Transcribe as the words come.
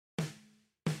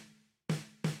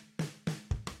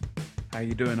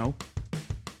you doing, Ol?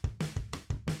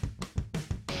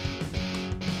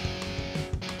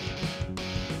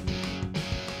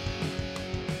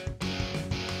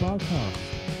 Barcast.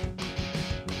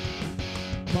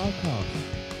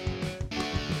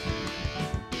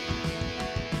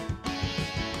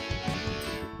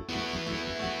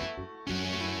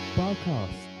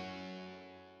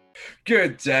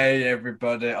 Good day,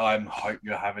 everybody. I hope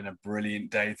you're having a brilliant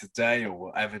day today, or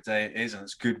whatever day it is, and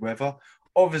it's good weather.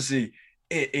 Obviously,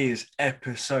 it is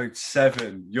episode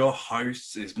 7. Your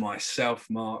host is myself,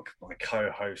 Mark, my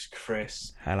co-host,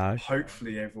 Chris. Hello.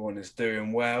 Hopefully, everyone is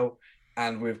doing well,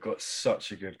 and we've got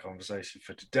such a good conversation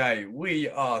for today. We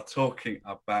are talking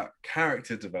about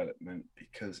character development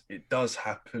because it does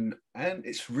happen, and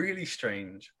it's really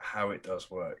strange how it does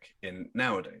work in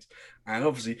nowadays. And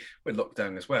obviously, with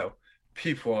lockdown as well,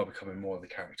 people are becoming more of the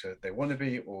character they want to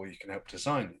be, or you can help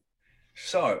design them.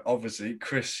 So, obviously,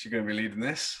 Chris, you're going to be leading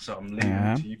this, so I'm leaving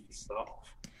it to you to start off.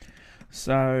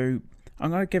 So,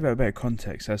 I'm going to give it a bit of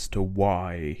context as to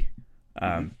why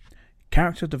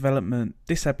character development,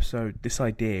 this episode, this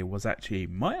idea was actually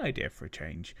my idea for a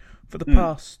change. For the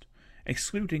past,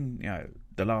 excluding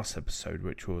the last episode,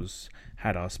 which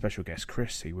had our special guest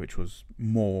Chrissy, which was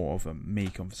more of a me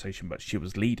conversation, but she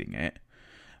was leading it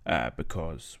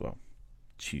because, well,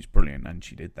 she's brilliant and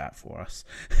she did that for us,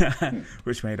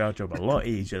 which made our job a lot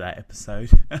easier, that episode.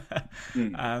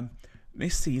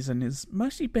 This season has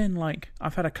mostly been like,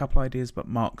 I've had a couple ideas, but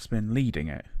Mark's been leading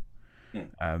it.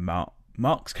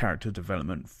 Mark's character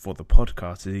development for the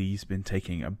podcast, he's been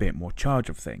taking a bit more charge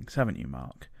of things, haven't you,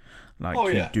 Mark?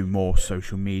 Like, you do more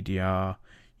social media,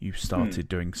 you started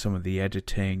doing some of the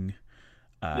editing.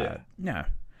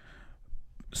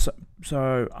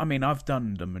 So, I mean, I've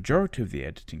done the majority of the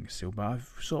editing still, but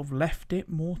I've sort of left it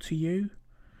more to you.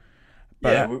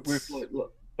 But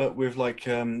we've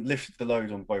lifted the load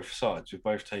on both sides. We've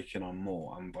both taken on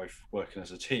more and both working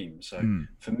as a team. So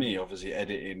for me, obviously,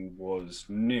 editing was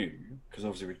new because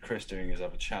obviously with Chris doing his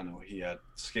other channel, he had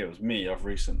skills. Me, I've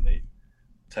recently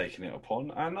taken it upon,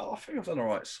 and I think I've done all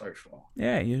right so far.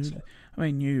 Yeah,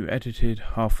 you edited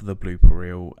half of the blooper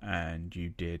reel, and you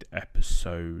did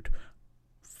episode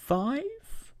 5?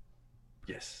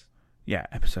 Yes. Yeah,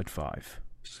 episode 5.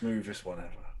 Smoothest one ever.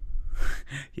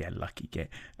 Yeah, lucky git.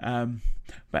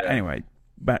 Anyway,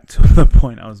 back to the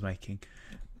point I was making.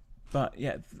 But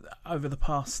yeah, over the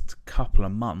past couple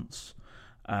of months,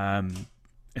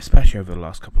 especially over the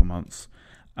last couple of months,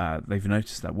 they've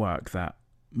noticed at work that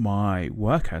my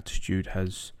work attitude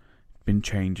has been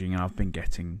changing and I've been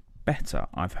getting better.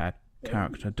 I've had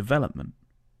character development.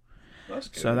 That's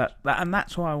good. So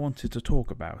that's why I wanted to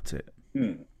talk about it.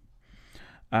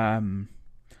 I'm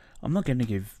not going to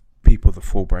give people the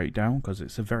full breakdown because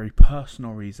it's a very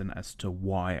personal reason as to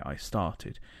why I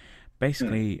started.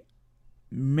 Basically,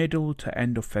 middle to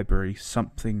end of February,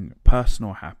 something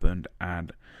personal happened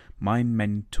and my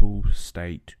mental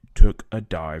state took a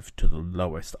dive to the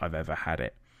lowest I've ever had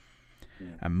it.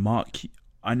 And Mark,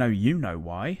 I know you know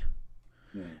why,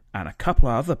 and a couple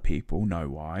of other people know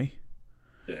why.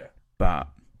 Yeah. But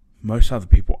most other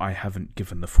people I haven't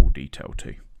given the full detail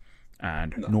to,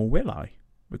 and nor will I,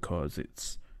 because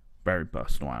it's very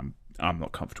personal. I'm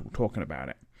not comfortable talking about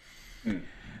it.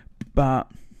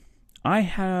 But I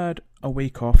had a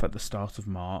week off at the start of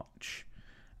March,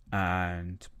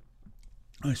 and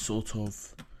I sort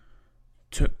of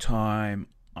took time.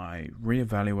 I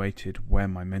reevaluated where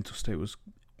my mental state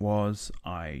was.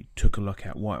 I took a look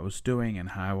at what I was doing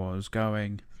and how I was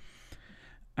going,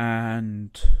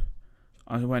 and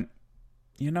I went,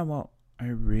 you know what? I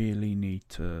really need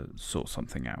to sort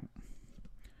something out.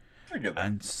 I get that.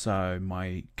 And so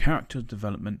my character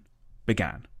development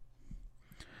began.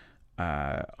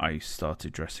 I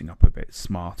started dressing up a bit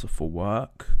smarter for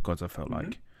work because I felt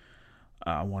like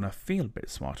I want to feel a bit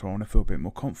smarter. I want to feel a bit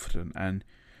more confident. And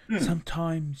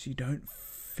sometimes you don't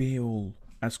feel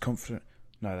as confident.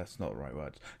 No, that's not the right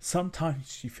word.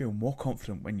 Sometimes you feel more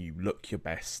confident when you look your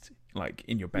best, like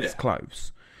in your best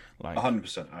clothes. Like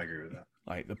 100%, I agree with that.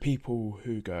 Like the people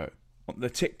who go on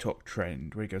the TikTok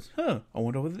trend where he goes, I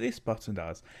wonder what this button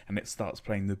does, and it starts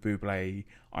playing the Bublé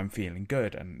 "I'm Feeling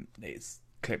Good," and it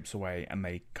clips away, and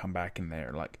they come back and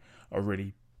they're like a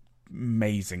really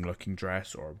amazing looking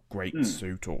dress or a great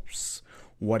suit or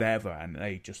whatever, and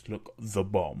they just look the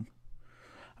bomb.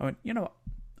 I went, you know what,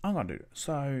 I'm gonna do it.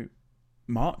 So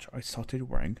March, I started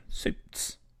wearing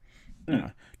suits. You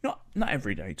know, not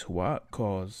every day to work,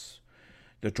 because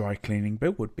the dry cleaning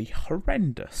bill would be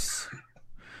horrendous.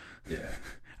 Yeah.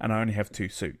 And I only have 2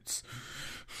 suits.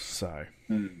 So,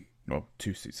 well,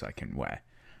 2 suits I can wear.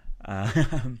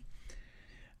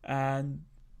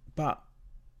 But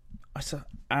But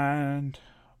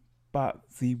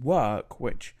the work,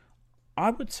 which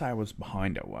I would say I was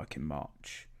behind at work in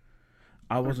March,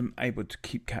 I wasn't able to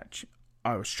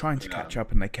I was trying to catch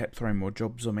up, and they kept throwing more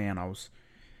jobs on me, and I was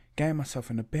getting myself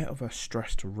in a bit of a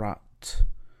stressed rut.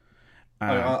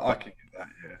 I can get that,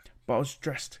 yeah. But I was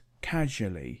dressed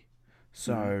casually,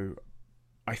 so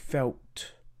I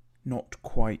felt not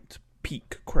quite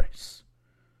peak Chris.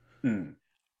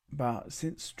 But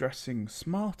since dressing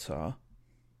smarter,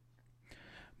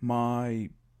 my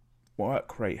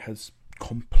work rate has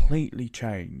completely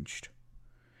changed.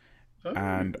 Oh,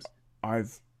 And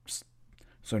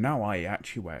so now I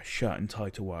actually wear a shirt and tie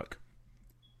to work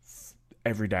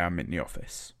every day I'm in the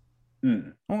office.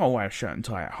 I'm going to wear a shirt and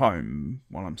tie at home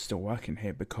while I'm still working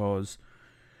here, because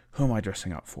who am I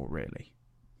dressing up for, really?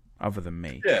 Other than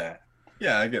me. Yeah,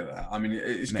 I get that. I mean,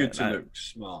 it's good to look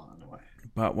smart in a way.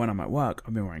 But when I'm at work,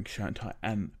 I've been wearing shirt and tie,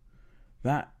 and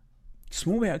that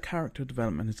small bit of character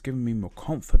development has given me more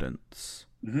confidence.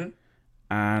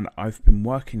 And I've been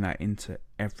working that into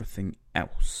everything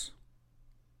else.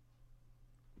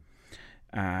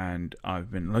 And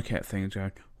I've been looking at things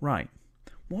going, right,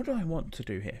 what do I want to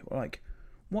do here? Like,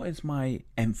 what is my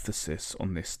emphasis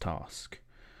on this task?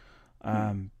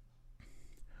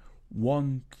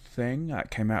 One thing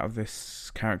that came out of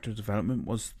this character development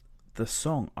was the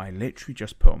song I literally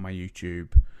just put on my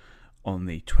YouTube on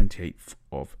the 28th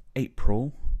of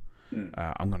April.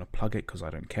 I'm going to plug it because I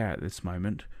don't care at this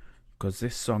moment, because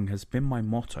this song has been my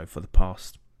motto for the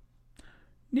past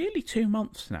nearly 2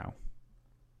 months now.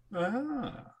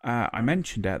 I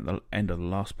mentioned it at the end of the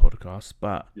last podcast,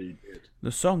 but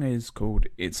the song is called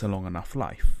It's a Long Enough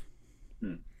Life.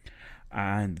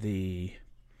 And the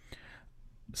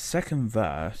second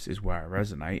verse is where I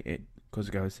resonate, because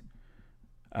it goes,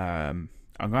 I'm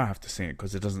going to have to sing it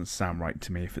because it doesn't sound right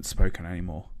to me if it's spoken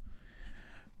anymore.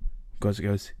 Because it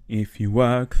goes, if you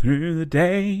work through the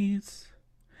days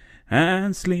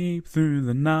and sleep through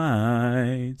the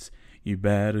nights, you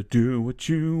better do what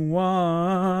you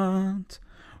want,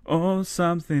 or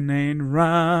something ain't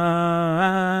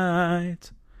right.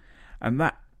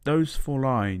 And those 4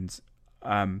 lines,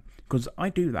 because I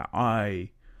do that.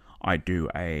 I do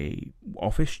a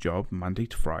office job Monday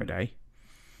to Friday,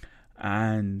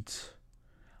 and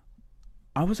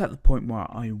I was at the point where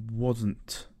I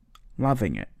wasn't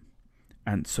loving it,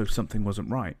 and so something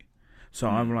wasn't right. So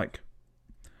I'm like,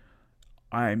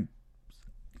 I'm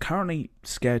currently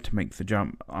scared to make the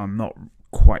jump. I'm not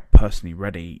quite personally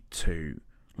ready to,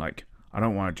 like, I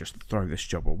don't want to just throw this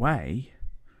job away.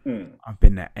 I've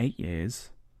been there 8 years.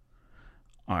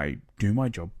 I do my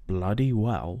job bloody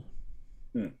well.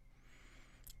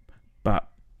 But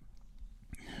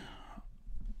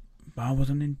I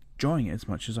wasn't enjoying it as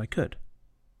much as I could.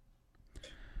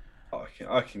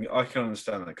 I can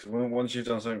understand that, because once you've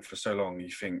done something for so long, you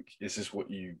think, is this what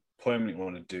you permanently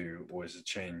want to do, or is a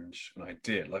change an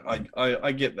idea? Like,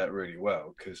 I get that really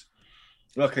well, because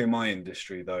luckily in my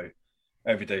industry, though,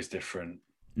 every day's different.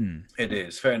 It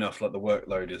is fair enough, like the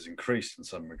workload is increased in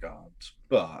some regards,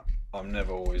 but I'm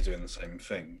never always doing the same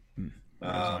thing.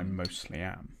 I mostly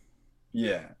am.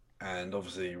 Yeah, and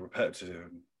obviously repetitive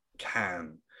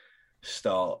can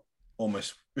start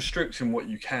almost restricting what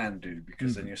you can do,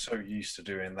 because then you're so used to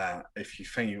doing that. If you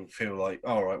feel like,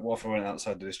 all right, what if I went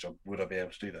outside of this job, would I be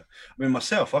able to do that? I mean,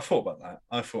 myself, I thought about that.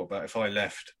 I thought about, if I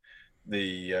left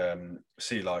the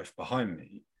sea life behind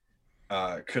me,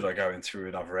 could I go in through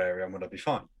another area, and would I be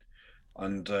fine?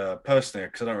 And personally,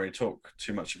 because I don't really talk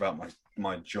too much about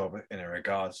my job in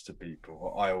regards to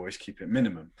people, I always keep it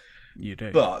minimum. You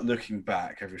do. But looking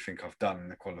back, everything I've done in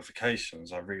the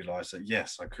qualifications, I realised that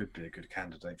yes, I could be a good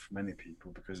candidate for many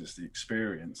people, because it's the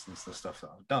experience and it's the stuff that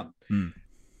I've done.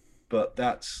 But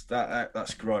that's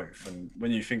growth. And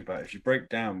when you think about it, if you break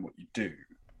down what you do,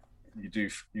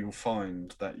 you'll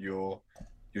find that your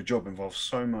job involves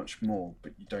so much more,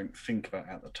 but you don't think about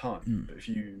it at the time. But if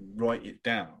you write it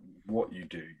down, what you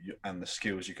do and the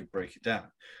skills, you could break it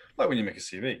down. Like when you make a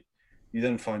CV, you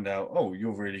then find out, oh,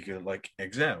 you're really good at like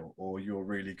Excel, or you're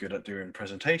really good at doing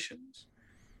presentations.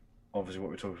 Obviously,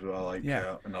 what we talked about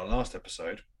in our last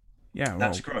episode. Yeah,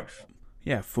 that's growth.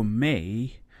 Yeah, for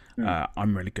me,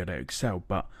 I'm really good at Excel,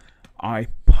 but I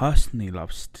personally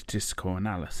love statistical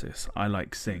analysis. I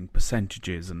like seeing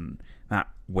percentages and that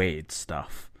weird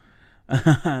stuff.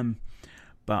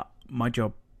 But my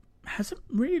job hasn't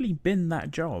really been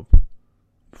that job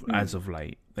as of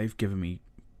late. They've given me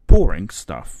boring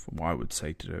stuff, I would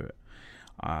say, to do it.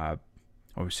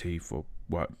 Obviously, for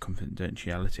work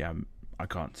confidentiality, I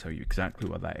can't tell you exactly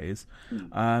what that is.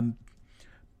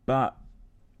 But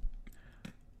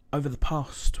over the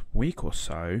past week or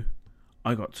so,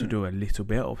 I got to do a little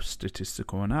bit of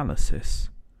statistical analysis.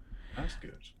 That's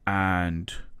good.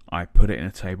 And I put it in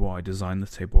a table. I designed the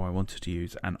table I wanted to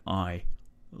use, and I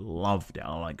loved it.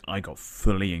 I got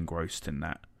fully engrossed in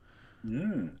that.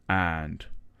 And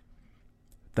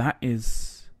that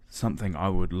is something I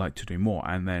would like to do more.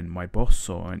 And then my boss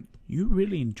saw, and you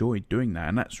really enjoyed doing that,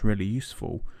 and that's really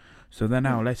useful. So they're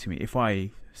now letting me, if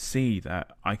I see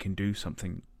that I can do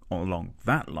something along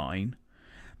that line,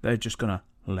 they're just going to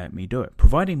let me do it.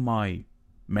 Providing my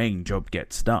main job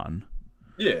gets done.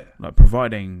 Yeah. Like,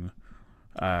 providing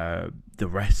the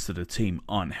rest of the team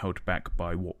aren't held back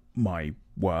by what my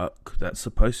work that's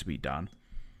supposed to be done.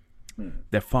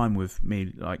 They're fine with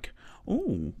me, like,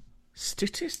 oh,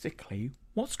 statistically,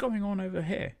 what's going on over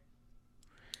here?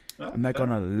 And they're going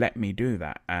to let me do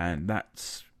that. And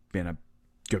that's been a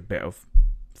good bit of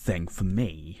thing for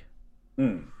me.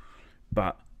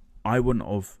 But I wouldn't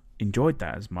have enjoyed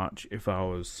that as much if I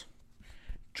was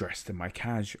dressed in my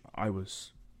casual.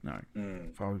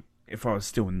 If I was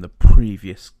still in the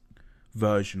previous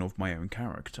version of my own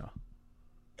character.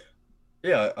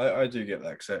 Yeah, I do get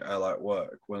that, because I like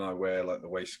work when I wear like the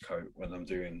waistcoat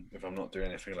if I'm not doing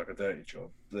anything like a dirty job,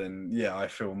 then yeah, I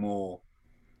feel more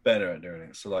better at doing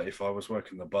it. So like if I was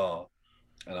working the bar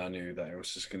and I knew that it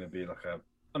was just going to be like a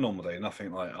normal day,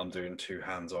 nothing like I'm doing too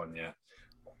hands-on yet,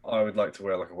 I would like to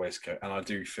wear like a waistcoat, and I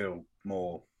do feel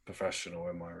more professional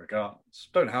in my regards.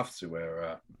 Don't have to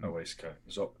wear a waistcoat,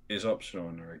 is optional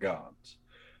in the regards.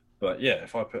 But yeah,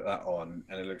 if I put that on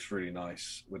and it looks really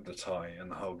nice with the tie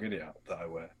and the whole giddy up that I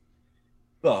wear.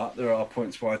 But there are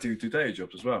points where I do day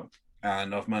jobs as well.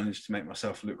 And I've managed to make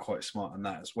myself look quite smart in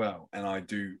that as well. And I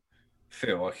do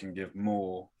feel I can give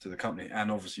more to the company. And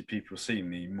obviously people see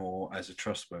me more as a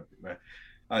trustworthy. Where,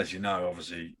 as you know,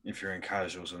 obviously, if you're in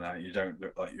casuals and that, you don't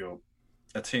look like you're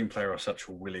a team player or such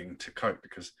willing to cope.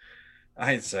 Because I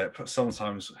hate to say it, but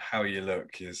sometimes how you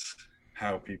look is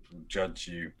how people judge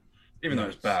you. Even though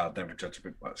it's bad, never judge a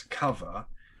book by its cover.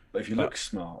 But if you look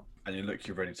smart and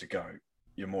you're ready to go,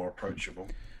 you're more approachable.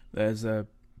 There's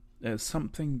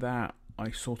something that I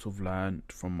sort of learned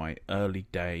from my early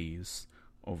days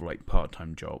of like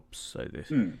part-time jobs. So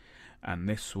this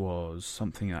was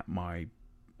something that my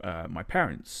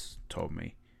parents told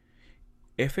me.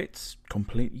 If it's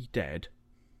completely dead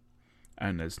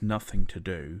and there's nothing to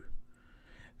do,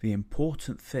 the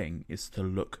important thing is to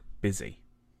look busy.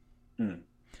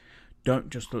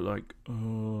 Don't just look like,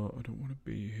 oh, I don't want to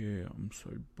be here. I'm so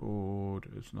bored.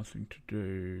 There's nothing to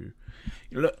do.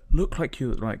 You look like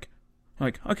you're like,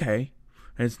 okay,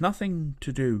 there's nothing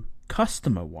to do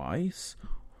customer-wise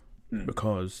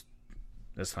because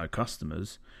there's no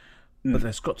customers, but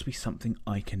there's got to be something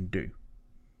I can do.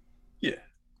 Yeah.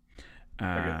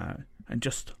 And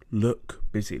just look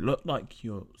busy. Look like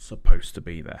you're supposed to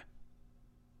be there.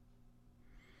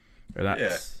 But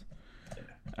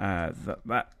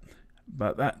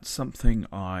But that's something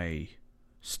I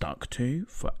stuck to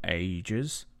for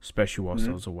ages, especially whilst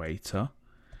I was a waiter.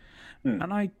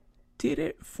 And I did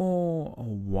it for a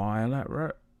while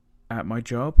at my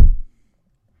job.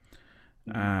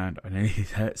 And I nearly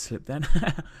let it slip then.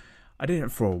 I did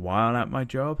it for a while at my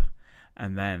job.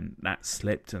 And then that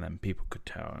slipped, and then people could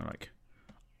tell. Like,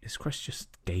 is Chris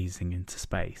just gazing into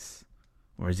space?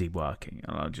 Or is he working?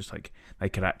 And I was just like, they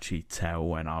could actually tell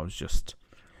when I was just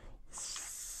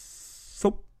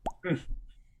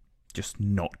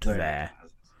not there.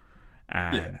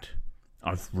 And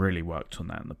I've really worked on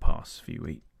that in the past few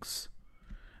weeks.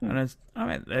 And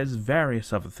there's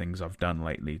various other things I've done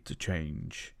lately to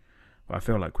change. But I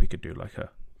feel like we could do like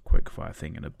a quick fire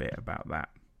thing in a bit about that.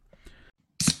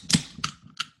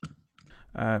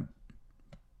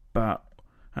 But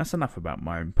that's enough about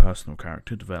my own personal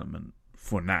character development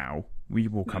for now. We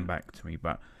will come back to me.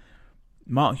 But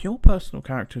Mark, your personal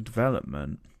character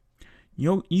development,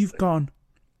 you've gone.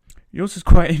 Yours is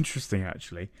quite interesting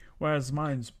actually, whereas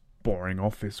mine's boring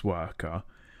office worker.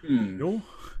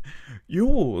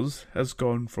 Yours has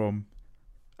gone from,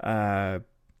 I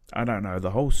don't know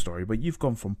the whole story, but you've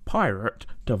gone from pirate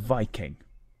to Viking.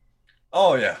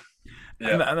 Oh yeah,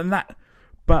 yeah. And that,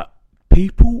 but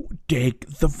people dig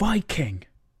the Viking.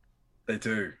 They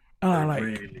do. They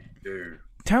really do.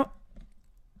 Tell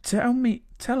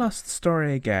us the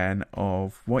story again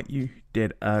of what you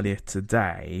did earlier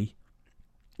today.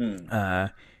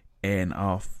 In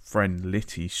our friend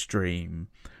Litty's stream,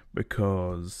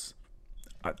 because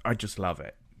I just love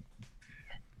it.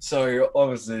 So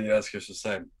obviously, as Chris was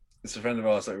saying, it's a friend of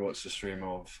ours that we watched the stream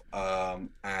of,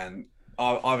 and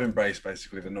I've embraced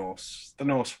basically the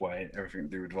Norse way, everything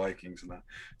to do with Vikings and that.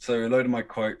 So a load of my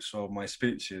quotes or my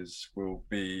speeches will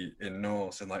be in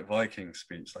Norse and like Viking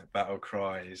speech, like battle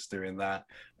cries, doing that.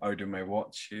 Odin may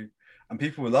watch you, and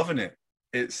people were loving it.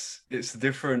 It's a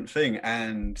different thing,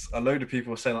 and a load of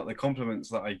people saying like the compliments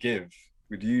that I give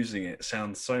with using it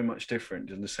sounds so much different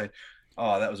than to say,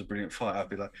 "Oh, that was a brilliant fight." I'd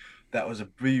be like, "That was a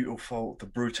brutal fight. The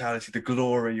brutality, the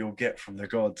glory you'll get from the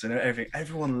gods, and everything."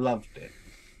 Everyone loved it.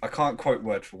 I can't quote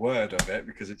word for word of it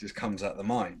because it just comes out of the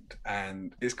mind,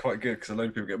 and it's quite good because a load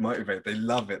of people get motivated. They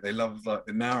love it. They love like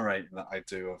the narrating that I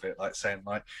do of it, like saying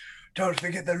like, "Don't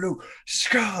forget the loot,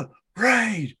 skull,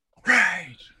 raid,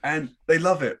 raid," and they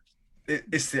love it.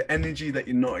 It's the energy that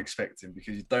you're not expecting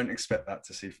because you don't expect that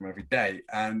to see from every day.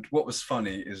 And what was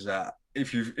funny is that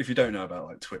if you don't know about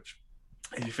like Twitch,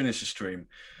 if you finish a stream,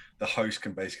 the host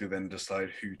can basically then decide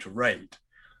who to raid.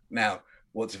 Now,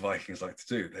 what do Vikings like to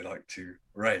do? They like to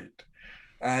raid.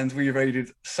 And we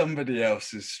raided somebody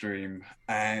else's stream,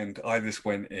 and I just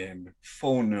went in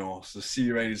full Norse. The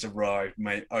Sea Raiders arrived,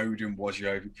 mate. Odin was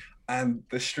Yovi, and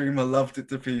the streamer loved it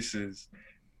to pieces.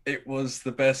 It was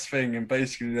the best thing, and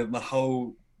basically then the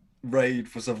whole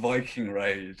raid was a Viking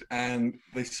raid, and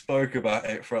they spoke about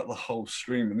it throughout the whole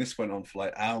stream, and this went on for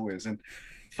like hours. And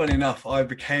funny enough, I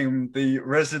became the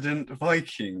resident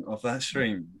Viking of that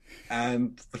stream.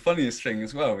 And the funniest thing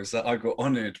as well is that I got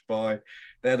honoured by,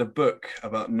 they had a book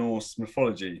about Norse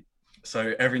mythology,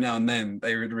 so every now and then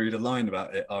they would read a line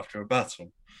about it after a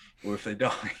battle or if they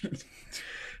died.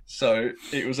 So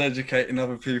it was educating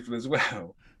other people as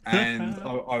well. And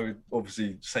I would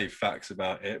obviously say facts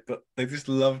about it, but they just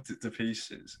loved it to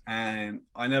pieces. And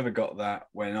I never got that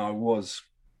when I was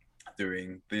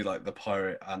doing the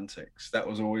pirate antics. That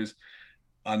was always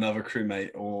another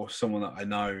crewmate or someone that I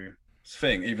know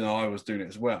thing, even though I was doing it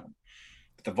as well.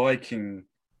 But the Viking,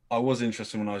 I was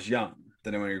interested when I was young,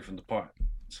 then I went from the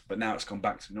pirates, but now it's gone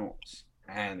back to Norse.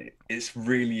 And it's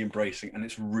really embracing, and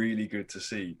it's really good to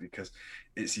see because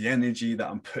it's the energy that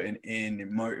I'm putting in.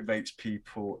 It motivates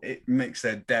people. It makes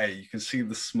their day. You can see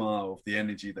the smile of the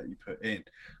energy that you put in.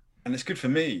 And it's good for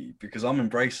me because I'm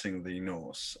embracing the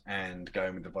Norse and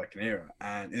going with the Viking era.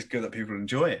 And it's good that people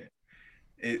enjoy it.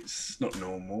 It's not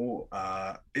normal.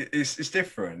 It's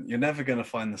different. You're never going to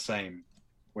find the same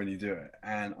when you do it.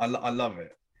 And I love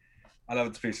it. I love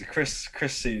it to pieces.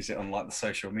 Chris sees it on like the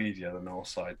social media. The North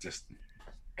side just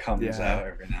comes out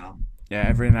every now. Yeah,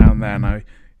 every now and then.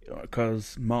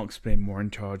 Because Mark's been more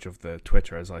in charge of the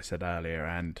Twitter, as I said earlier,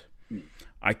 and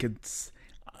I could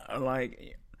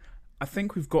I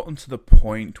think we've gotten to the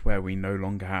point where we no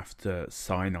longer have to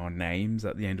sign our names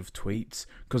at the end of tweets,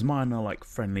 because mine are like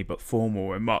friendly but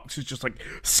formal, and Mark's is just like,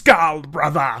 "Skull,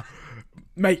 brother!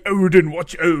 May Odin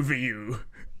watch over you!"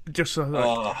 Just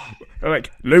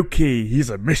like Loki, he's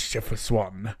a mischievous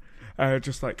one.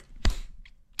 Just like,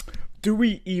 do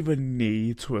we even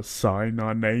need to assign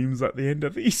our names at the end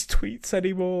of these tweets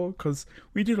anymore? Because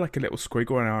we do like a little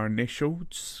squiggle in our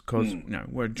initials, because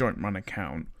we're a joint run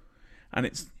account, and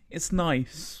it's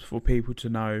nice for people to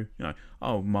know,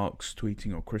 oh, Mark's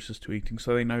tweeting or Chris is tweeting,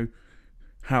 so they know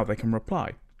how they can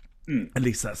reply. At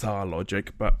least that's our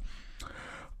logic. But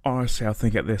honestly, I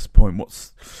think at this point,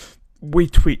 we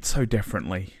tweet so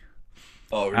differently.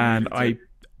 Oh, really? And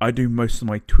I do most of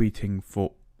my tweeting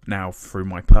now through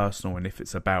my personal, and if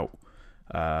it's about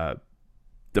the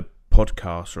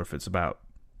podcast or if it's about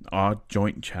our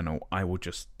joint channel, I will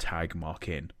just tag Mark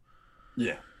in.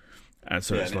 Yeah. And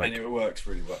so it's like, and it works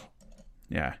really well.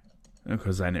 Yeah,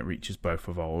 because then it reaches both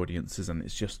of our audiences, and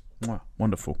it's just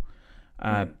wonderful.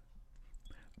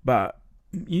 But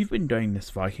you've been doing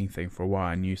this Viking thing for a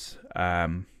while,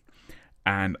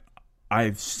 and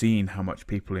I've seen how much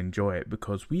people enjoy it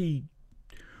because a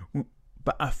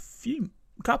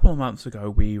couple of months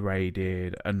ago, we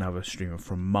raided another streamer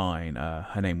from mine.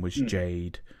 Her name was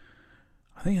Jade.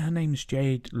 I think her name's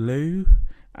Jade Lou.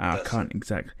 I can't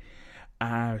exactly.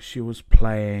 She was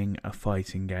playing a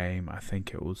fighting game. I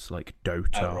think it was like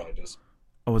Dota. Outriders.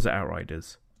 Oh, was it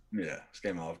Outriders? Yeah, it's a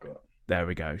game I've got. There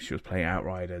we go. She was playing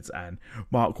Outriders, and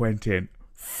Mark went in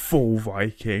full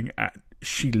Viking, and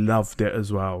she loved it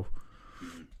as well.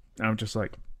 And I'm just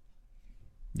like,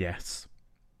 yes.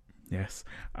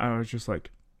 I was just like,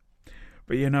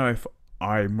 but if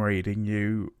I'm raiding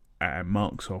you and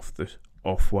Mark's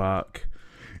off work,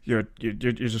 you're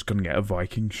just gonna get a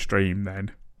Viking stream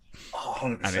then. Oh,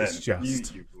 100%. And it's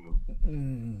just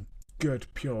good,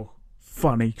 pure,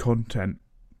 funny content.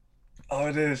 Oh,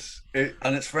 it is.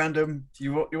 And it's random.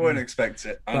 You won't expect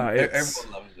it. And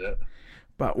everyone loves it.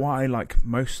 But what I like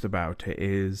most about it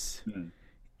is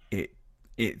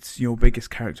it's your biggest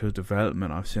character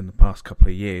development I've seen the past couple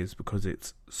of years because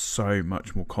it's so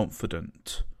much more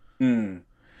confident.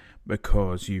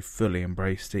 Because you fully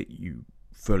embraced it, you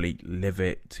fully live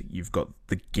it, you've got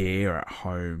the gear at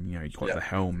home, you've got the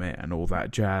helmet and all that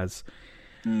jazz.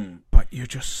 But you're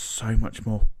just so much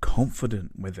more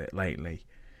confident with it lately.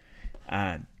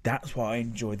 And that's what I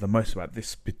enjoy the most about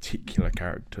this particular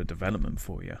character development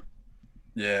for you.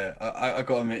 Yeah, I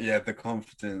got to admit, the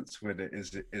confidence with it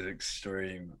is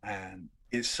extreme, and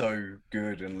it's so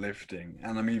good and lifting.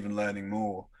 And I'm even learning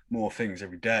more things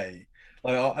every day.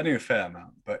 Like I knew a fair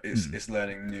amount, but it's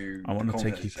learning new. I want to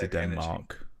take you to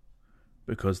Denmark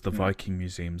because the Viking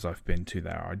museums I've been to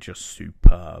there are just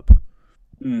superb.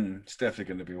 It's definitely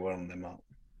going to be one of them up.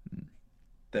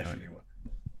 Definitely one.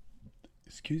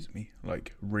 Excuse me,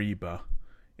 like Reba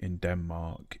in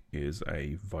Denmark is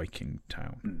a Viking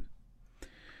town.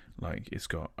 Like, it's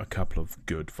got a couple of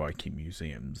good Viking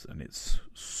museums, and it's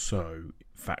so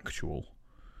factual.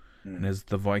 And there's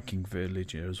the Viking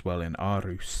village as well in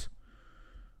Aarhus,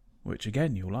 which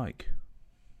again you'll like.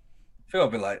 I feel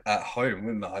I'd be like at home,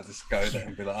 wouldn't I? I'd just go there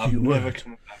and be like, I'm never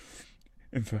coming back.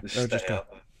 In fact, just go,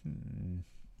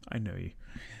 I know you.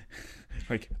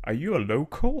 Like, are you a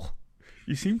local?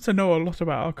 You seem to know a lot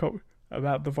about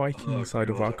about the Viking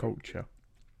side of our culture.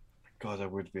 God, I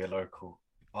would be a local.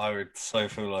 I would so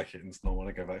feel like it and not want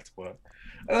to go back to work.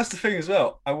 And that's the thing as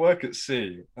well. I work at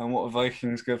sea, and what are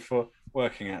Vikings good for?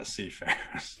 Working at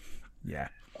seafarers. Yeah.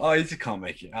 I just can't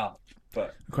make it up.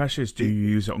 But the question is, do you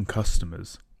use it on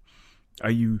customers? Are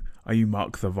you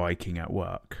Mark the Viking at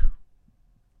work?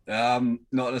 Not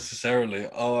necessarily.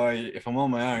 If I'm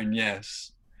on my own,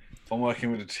 yes. If I'm working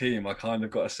with a team, I kind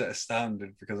of got to set a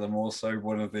standard because I'm also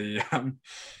one of the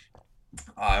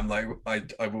I'm like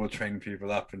I will train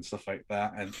people up and stuff like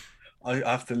that, and I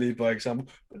have to lead by example.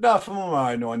 But no, if I'm on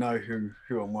my own, I know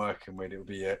who I'm working with. It'll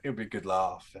be a good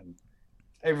laugh, and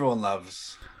everyone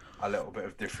loves a little bit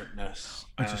of differentness.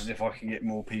 And if I can get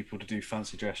more people to do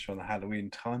fancy dress around the Halloween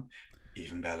time,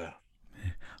 even better.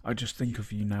 I just think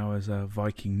of you now as a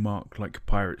Viking Mark, like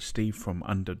Pirate Steve from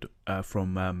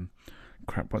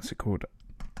what's it called?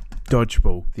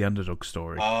 Dodgeball, the underdog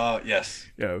story. Yes.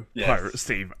 Yes. Pirate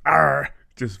Steve,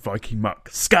 just Viking Mark,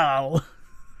 skull.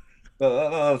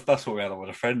 That's what we had with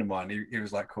a friend of mine. He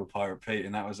was like called Pirate Pete,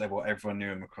 and that was what everyone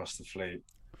knew him across the fleet.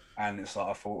 And it's like,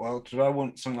 I thought, well, did I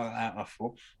want something like that? And I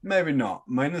thought, maybe not.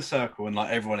 My inner circle and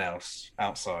like everyone else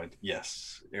outside,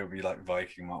 yes, it would be like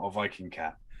Viking Mark or Viking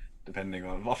Cat, depending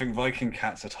on. I think Viking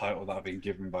Cat's a title that I've been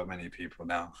given by many people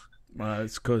now. Well,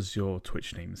 it's because your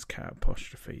Twitch name is Cat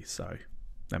Apostrophe, so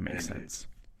that makes sense.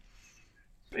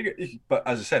 But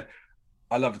as I said,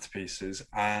 I love it to pieces,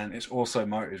 and it's also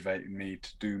motivating me to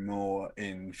do more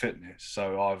in fitness.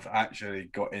 So I've actually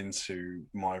got into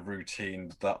my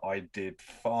routine that I did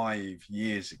 5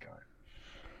 years ago,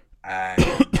 and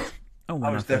I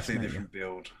was definitely a different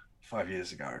build 5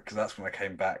 years ago because that's when I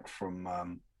came back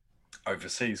from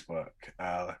overseas work,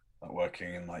 like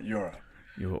working in like Europe.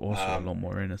 You were also a lot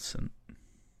more innocent.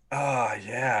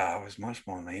 Yeah, I was much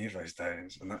more naive those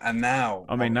days, and now.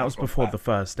 I mean, that was before the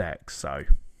first X, so.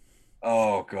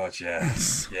 Oh God, yeah,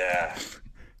 yeah.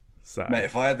 So, mate,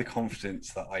 if I had the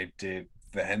confidence that I did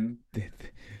then,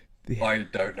 I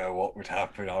don't know what would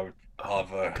happen. I would have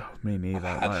God, me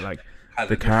neither. Like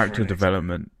the character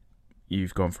development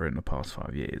you've gone through in the past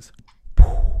 5 years.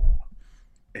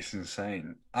 It's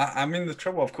insane. I mean, the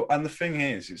trouble I've got, and the thing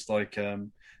is, it's like the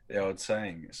old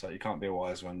saying. It's like you can't be a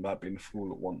wise one without being a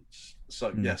fool at once.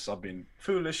 So yes, I've been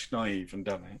foolish, naive, and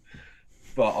dumb it,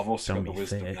 but I've also got the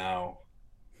wisdom now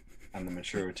and the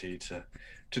maturity to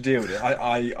deal with it.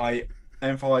 I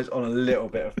emphasize on a little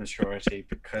bit of maturity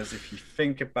because if you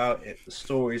think about it, the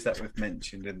stories that we've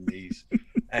mentioned in these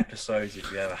episodes,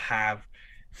 if you ever have,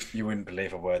 you wouldn't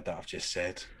believe a word that I've just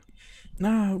said.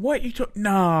 No, what you talk?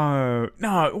 No,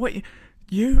 what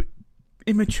you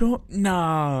immature?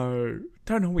 No,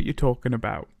 don't know what you're talking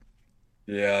about.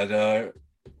 Yeah, I know.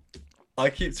 I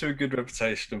keep to a good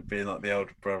reputation of being like the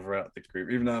older brother out of the group,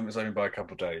 even though it's only by a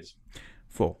couple of days.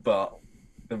 4. But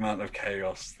the amount of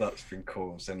chaos that's been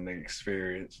caused in the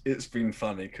experience, it's been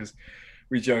funny because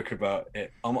we joke about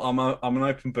it. I'm an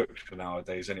open book for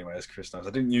nowadays anyway, as Chris knows. I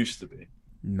didn't used to be.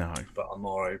 No. But I'm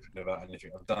more open about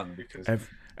anything I've done because...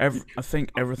 I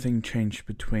think everything changed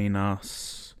between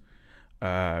us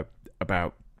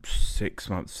about 6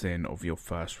 months in of your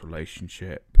first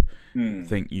relationship. I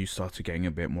think you started getting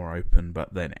a bit more open,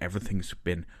 but then everything's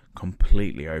been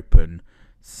completely open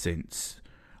since...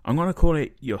 I'm going to call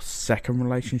it your second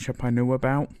relationship I knew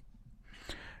about.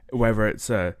 Whether it's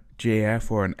a GF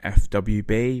or an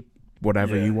FWB,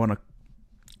 whatever you want to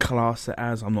class it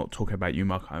as. I'm not talking about you,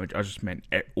 Mark. I just meant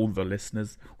all the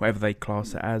listeners, whatever they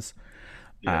class it as.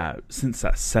 Yeah. Since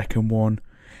that second one,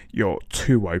 you're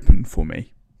too open for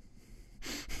me.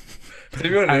 To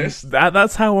be honest,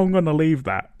 that's how I'm going to leave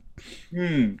that.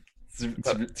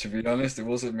 To be honest, it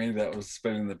wasn't me that was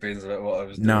spilling the beans about what I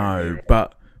was doing. No,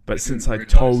 but since I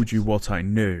told you what I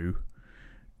knew,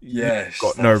 yes,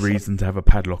 you've got no reason to have a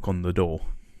padlock on the door.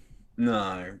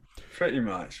 No, pretty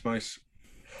much.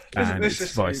 And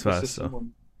it's vice versa.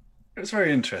 It was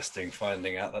very interesting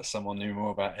finding out that someone knew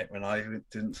more about it when I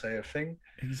didn't say a thing.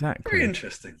 Exactly. Very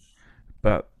interesting.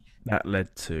 But that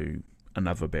led to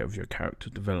another bit of your character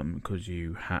development because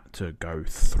you had to go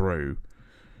through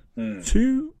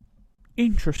 2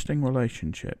 interesting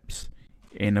relationships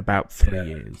in about 3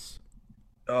 years.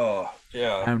 Oh,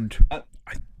 yeah. And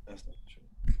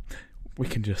we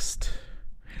can just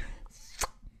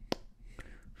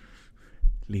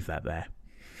leave that there.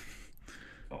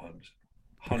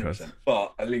 100%.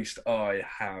 But at least I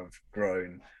have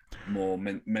grown more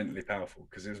mentally powerful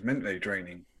because it was mentally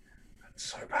draining and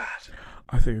so bad.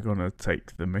 I think you're going to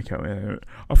take the mick out of it.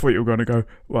 I thought you were going to go,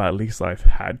 well, at least I've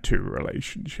had 2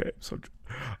 relationships.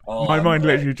 My mind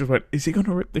literally just went, is he going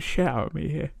to rip the shit out of me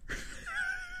here?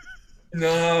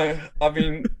 No, I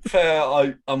mean, fair,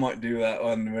 I might do that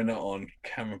when we're not on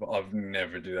camera, but I'd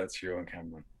never do that to you on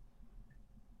camera.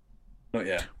 Not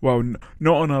yet. Well,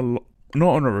 not on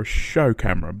a show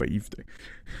camera, but you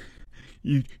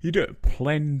do it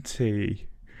plenty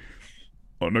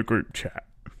on a group chat.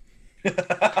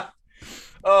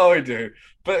 Oh, I do.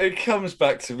 But it comes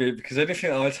back to me because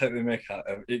anything I take the mick out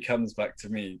of, it comes back to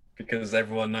me because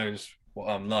everyone knows what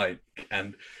I'm like.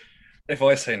 And if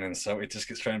I say an insult, it just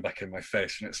gets thrown back in my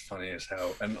face and it's funny as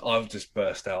hell. And I've just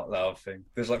burst out laughing.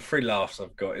 There's like 3 laughs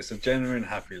I've got. It's a genuine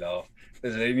happy laugh.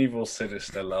 There's an evil,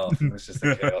 sinister laugh, and it's just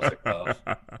a chaotic laugh.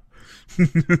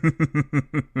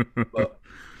 But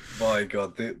my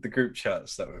God, the group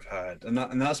chats that we've had,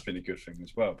 and that's been a good thing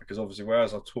as well, because obviously,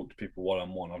 whereas I've talked to people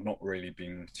one-on-one, I've not really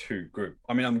been too group.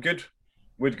 I mean, I'm good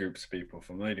with groups of people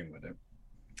from leading with it,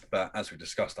 but as we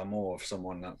discussed, I'm more of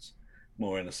someone that's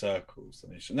more in the circles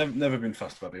than you. Never been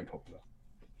fussed about being popular.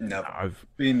 Never. I've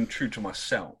been true to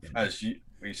myself, as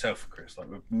yourself, Chris. Like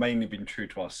we've mainly been true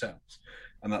to ourselves,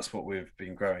 and that's what we've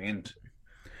been growing into.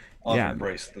 I've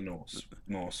embraced the Norse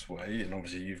way, and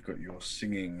obviously you've got your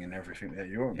singing and everything that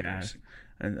you're embracing.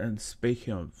 And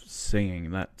speaking of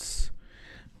singing, that's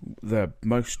the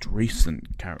most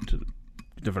recent character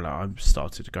development I've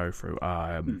started to go through.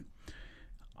 I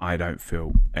don't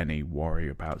feel any worry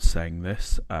about saying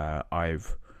this.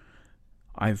 I've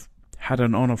had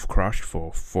an on-off crush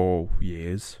for 4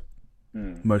 years,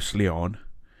 mostly on.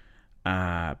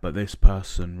 But this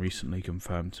person recently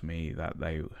confirmed to me that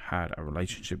they had a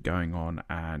relationship going on,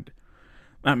 and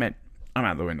that meant I'm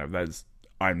out the window.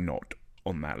 I'm not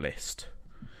on that list.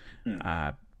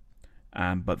 But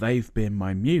they've been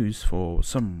my muse for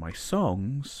some of my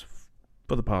songs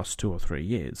for the past 2 or 3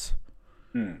 years.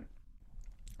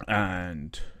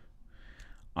 And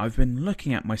I've been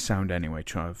looking at my sound anyway,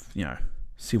 trying to,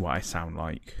 see what I sound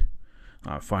like.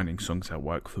 Finding songs that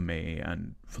work for me,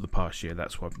 and for the past year,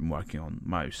 that's what I've been working on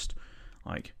most.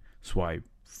 That's why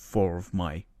 3 of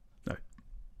my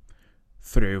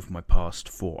past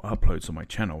 4 uploads on my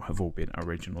channel have all been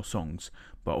original songs,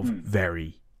 but of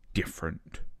very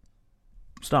different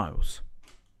styles.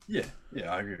 Yeah,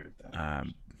 I agree with that.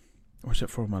 Or is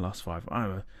it 4 of my last 5?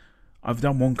 I've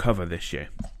done 1 cover this year.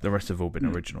 The rest have all been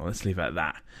original. Let's leave it at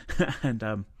that.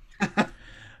 And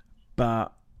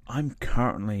but I'm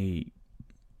currently,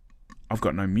 I've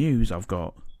got no muse. I've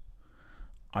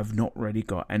not really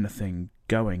got anything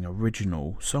going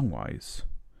original song-wise.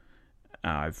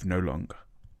 I've no longer.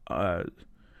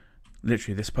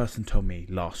 Literally, this person told me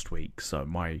last week, so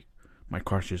my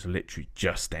crush has literally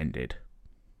just ended.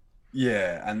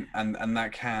 Yeah, and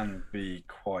that can be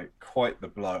quite the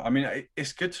blow. I mean,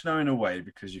 it's good to know in a way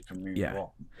because you can move on.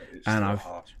 And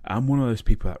I'm one of those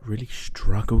people that really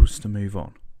struggles to move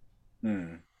on.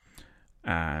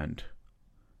 And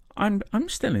I'm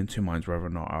still in 2 minds whether or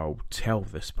not I'll tell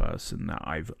this person that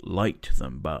I've liked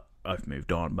them, but I've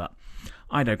moved on. But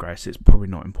I digress. It's probably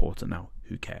not important now.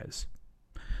 Who cares?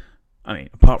 I mean,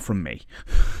 apart from me.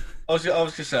 I was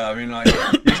gonna say. I mean, like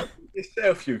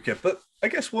yourself, you care. But I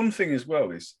guess one thing as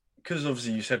well is because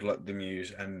obviously you said like the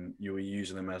muse, and you were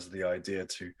using them as the idea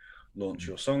to launch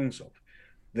your songs off.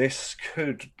 This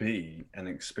could be an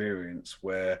experience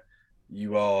where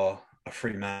you are a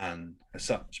free man as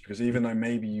such, because even though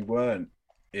maybe you weren't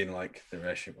in like the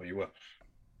relationship where you were,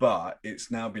 but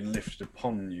it's now been lifted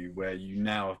upon you where you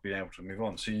now have been able to move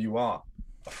on. So you are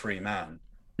a free man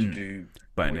to do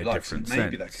but in what a you like. different So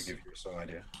maybe sense. that could give you some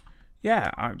idea.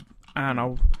 Yeah,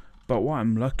 but what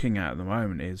I'm looking at the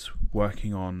moment is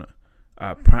working on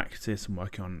practice and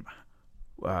working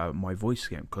on my voice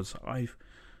again, because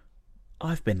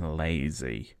I've been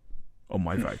lazy on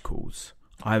my vocals.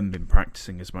 I haven't been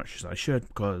practicing as much as I should,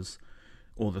 because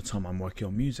all the time I'm working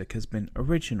on music has been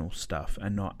original stuff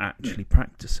and not actually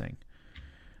practicing.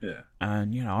 Yeah.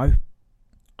 And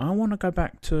I want to go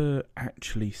back to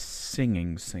actually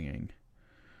singing.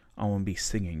 I want to be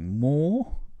singing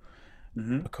more,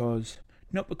 because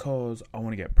not because I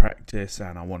want to get practice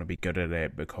and I want to be good at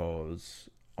it because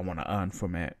I want to earn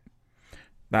from it.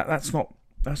 That's not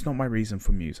my reason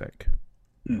for music.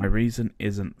 My reason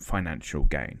isn't financial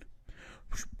gain.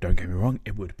 Don't get me wrong,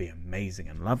 it would be amazing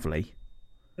and lovely.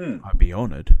 I'd be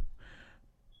honoured.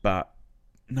 But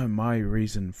no, my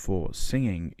reason for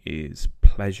singing is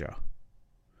pleasure.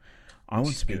 I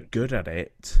want to be good at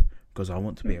it because I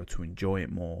want to be able to enjoy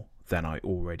it more than I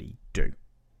already do.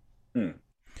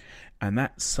 And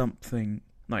that's something,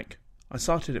 like, I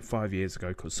started it 5 years ago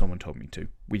because someone told me to.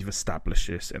 We've established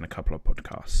this in a couple of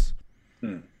podcasts.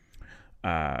 And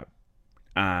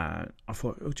I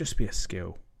thought it would just be a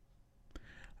skill.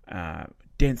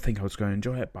 Didn't think I was going to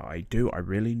enjoy it, but I do. I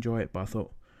really enjoy it. But I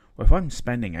thought, well, if I'm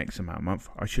spending X amount a month,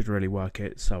 I should really work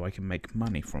it so I can make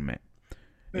money from it.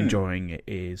 Enjoying it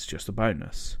is just a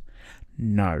bonus.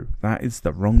 No, that is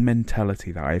the wrong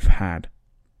mentality that I've had.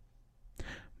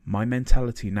 My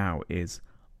mentality now is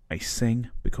I sing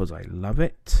because I love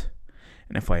it,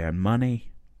 and if I earn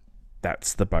money,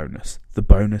 that's the bonus. The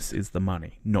bonus is the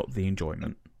money, not the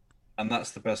enjoyment. And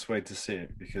that's the best way to see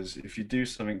it, because if you do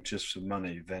something just for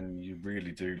money, then you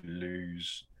really do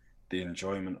lose the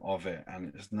enjoyment of it,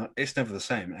 and it's never the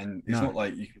same. And it's not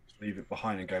like you can leave it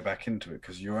behind and go back into it,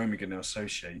 because you're only going to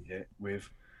associate it with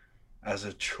as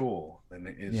a chore than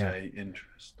it is a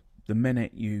interest. The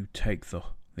minute you take the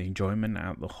enjoyment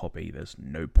out of the hobby, there's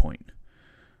no point.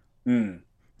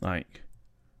 Like,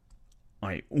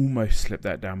 I almost slipped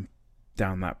that down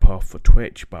that path for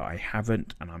Twitch, but I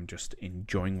haven't, and I'm just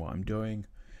enjoying what I'm doing.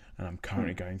 And I'm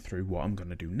currently going through what I'm going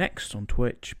to do next on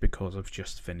Twitch, because I've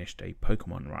just finished a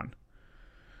Pokemon run.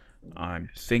 I'm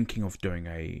thinking of doing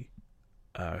a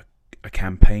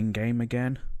campaign game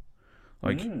again.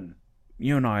 Like,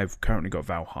 you and I have currently got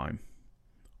Valheim.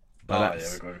 But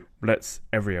that's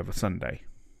every other Sunday.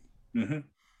 And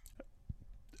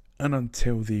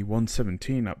until the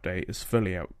 1.17 update is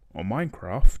fully out on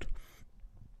Minecraft,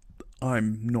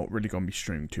 I'm not really going to be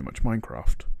streaming too much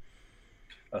Minecraft.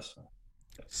 That's fine.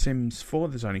 Sims 4,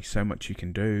 there's only so much you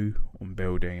can do on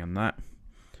building and that.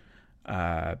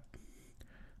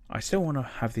 I still want to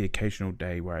have the occasional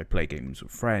day where I play games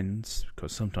with friends,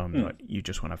 because sometimes you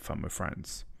just want to have fun with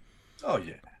friends. Oh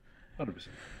yeah, 100%.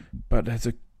 But there's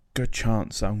a good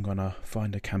chance I'm going to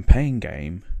find a campaign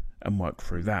game and work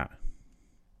through that,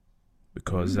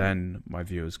 because then my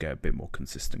viewers get a bit more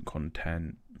consistent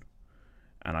content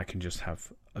and I can just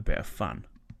have a bit of fun.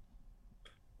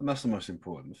 And that's the most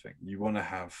important thing. You want to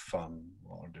have fun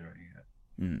while doing it.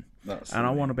 And I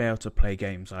want to be able to play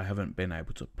games I haven't been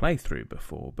able to play through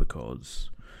before, because,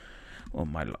 well,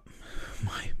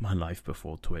 my life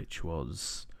before Twitch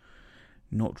was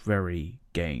not very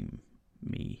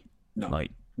game-y.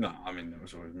 No, I mean, that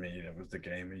was always me. That was the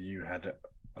gamer. You had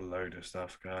a load of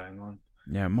stuff going on.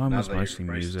 Yeah, mine was mostly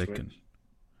music.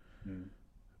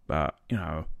 But,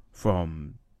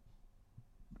 from,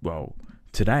 well,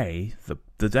 today,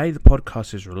 the day the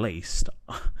podcast is released,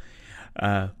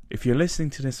 if you're listening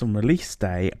to this on release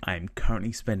day, I'm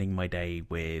currently spending my day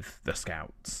with the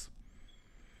Scouts.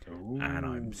 Ooh. And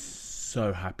I'm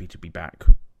so happy to be back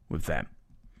with them.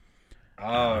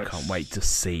 I can't wait to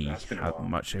see how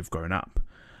much they've grown up.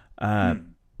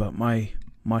 But my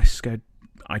schedule,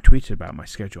 I tweeted about my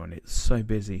schedule, and it's so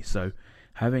busy. So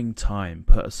having time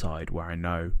put aside where I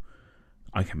know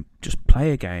I can just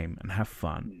play a game and have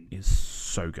fun is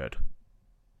so good.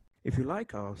 If you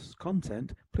like our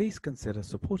content, please consider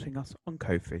supporting us on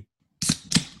Ko-fi.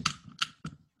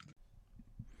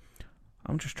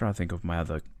 I'm just trying to think of my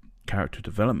other character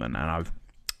development, and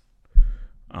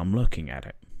I'm looking at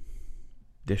it.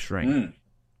 This ring.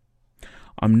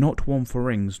 I'm not one for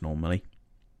rings normally.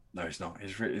 No, it's not.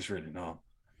 It's really not.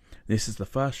 This is the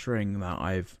first ring that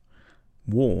I've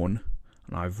worn,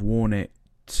 and I've worn it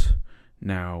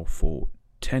now for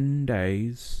 10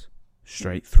 days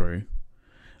straight through.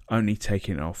 Only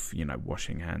taking it off,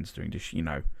 washing hands, doing this,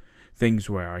 things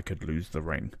where I could lose the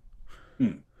ring.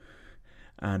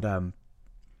 And,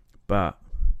 but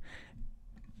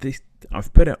this,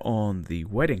 I've put it on the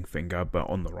wedding finger, but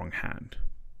on the wrong hand.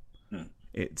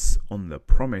 It's on the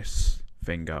promise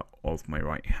finger of my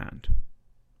right hand.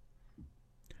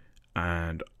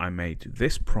 And I made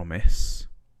this promise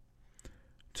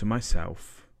to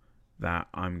myself that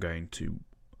I'm going to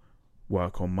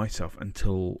work on myself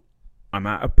until I'm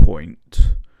at a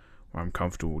point where I'm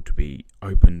comfortable to be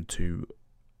open to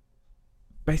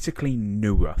basically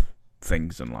newer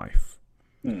things in life.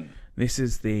 This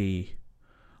is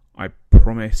I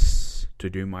promise to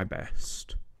do my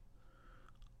best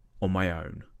on my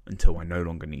own until I no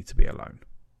longer need to be alone.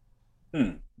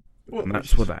 Well, and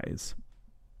that's what that is.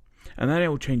 And then it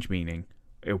will change meaning.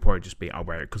 It'll probably just be, I'll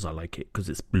wear it because I like it, because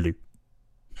it's blue.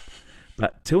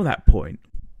 But till that point,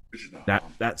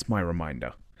 that's my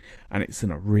reminder. And it's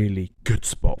in a really good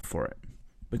spot for it.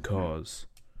 Because,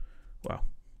 well,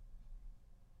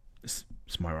 it's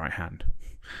my right hand.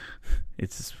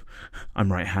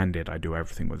 I'm right-handed. I do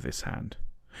everything with this hand.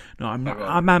 No,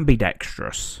 I'm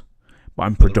ambidextrous, but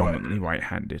I'm predominantly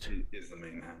right-handed. It is the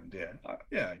main hand, yeah.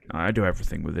 Yeah. I do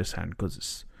everything with this hand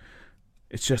because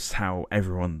it's just how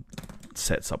everyone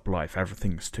sets up life.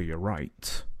 Everything's to your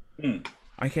right.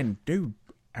 I can do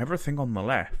everything on the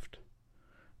left,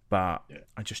 but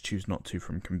I just choose not to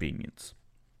from convenience.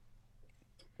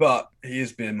 But he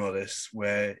is being modest,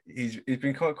 where he's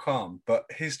been quite calm. But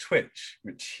his Twitch,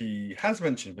 which he has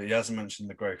mentioned, but he hasn't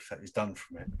mentioned the growth that he's done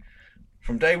from it.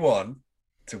 From day one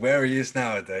to where he is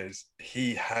nowadays,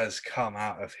 he has come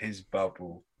out of his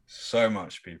bubble so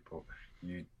much, people.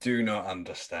 You do not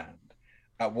understand.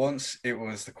 At once, it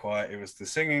was the quiet, it was the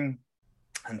singing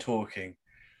and talking.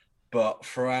 But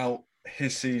throughout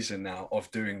his season now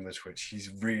of doing the Twitch, he's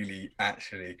really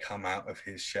actually come out of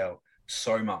his shell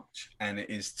so much, and it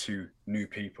is to new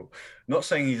people. Not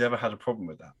saying he's ever had a problem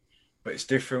with that, but it's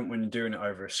different when you're doing it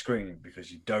over a screen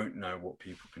because you don't know what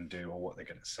people can do or what they're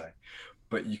going to say.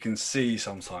 But you can see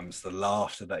sometimes the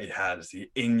laughter that he has,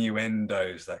 the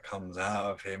innuendos that comes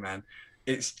out of him, and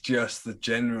it's just the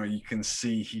general, you can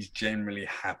see he's generally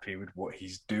happy with what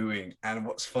he's doing. And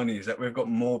what's funny is that we've got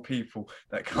more people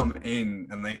that come in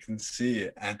and they can see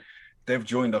it, and they've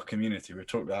joined our community. We've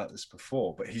talked about this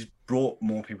before, but he's brought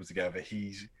more people together.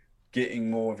 He's getting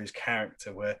more of his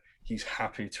character where he's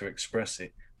happy to express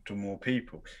it to more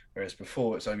people. Whereas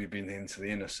before, it's only been into the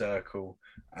inner circle.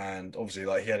 And obviously,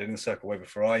 like, he had an inner circle way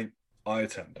before I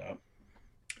turned up.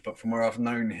 But from where I've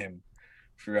known him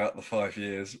throughout the 5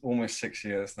 years, almost 6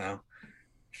 years now,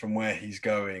 from where he's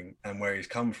going and where he's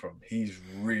come from, he's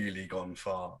really gone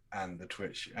far. And the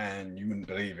Twitch, and you wouldn't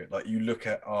believe it, like, you look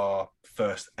at our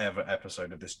first ever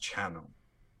episode of this channel,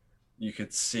 you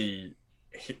could see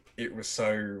it was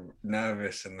so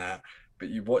nervous and that, but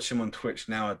you watch him on Twitch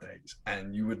nowadays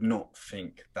and you would not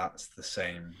think that's the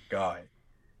same guy.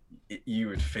 You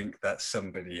would think that's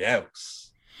somebody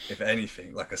else, if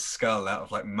anything, like a skull out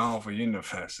of like Marvel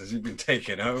Universe. Has he been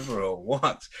taken over or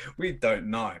what? We don't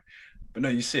know. But no,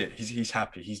 you see it. He's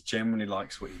happy. He generally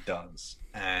likes what he does.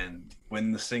 And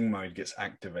when the sing mode gets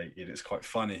activated, it's quite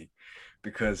funny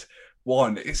because,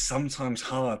 one, it's sometimes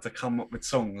hard to come up with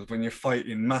songs when you're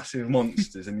fighting massive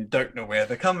monsters and you don't know where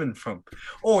they're coming from.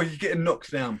 Or you're getting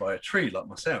knocked down by a tree like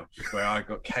myself, where I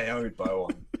got KO'd by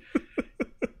one.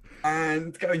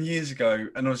 And going years ago,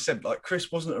 and I said, like,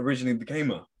 Chris wasn't originally the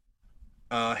gamer.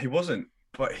 He wasn't.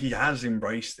 But he has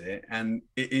embraced it, and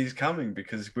it is coming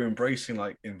because we're embracing,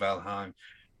 like in Valheim,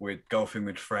 we're golfing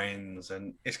with friends,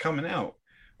 and it's coming out.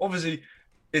 Obviously,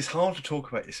 it's hard to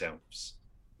talk about yourselves,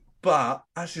 but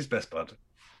as his best bud,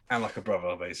 and like a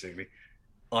brother, basically,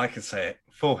 I can say it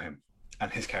for him and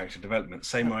his character development,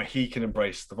 same way he can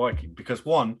embrace the Viking. Because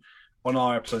one, on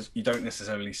our episodes, you don't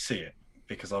necessarily see it,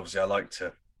 because obviously I like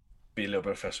to be a little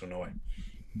bit professional in a way.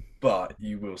 But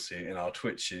you will see it in our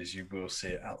Twitches, you will see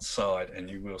it outside, and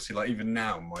you will see, like, even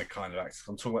now, my kind of access,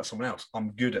 I'm talking about someone else.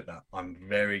 I'm good at that. I'm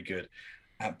very good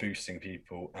at boosting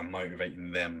people and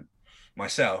motivating them.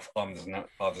 Myself, I've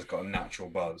just got a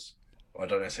natural buzz. I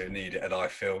don't necessarily need it, and I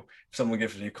feel if someone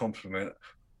gives me a compliment,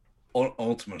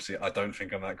 ultimately, I don't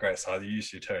think I'm that great, so I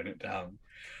usually turn it down.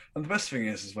 And the best thing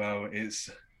is, as well,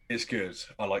 it's good.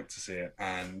 I like to see it,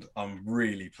 and I'm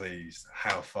really pleased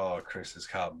how far Chris has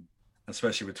come.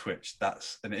 Especially with Twitch,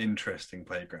 that's an interesting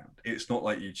playground. It's not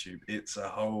like YouTube. It's a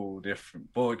whole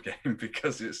different board game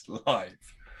because it's live.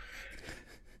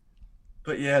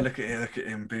 But yeah, look at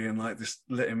him being like this,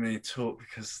 letting me talk,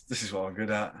 because this is what I'm good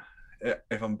at.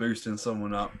 If I'm boosting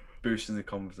someone up, boosting the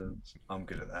confidence, I'm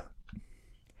good at that.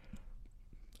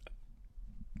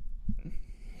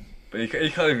 But he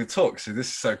can't even talk, so this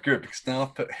is so good because now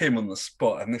I've put him on the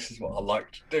spot, and this is what I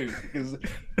like to do, because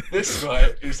this guy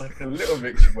is like a little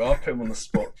mixture where I put him on the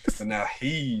spot and now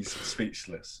he's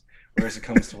speechless, whereas it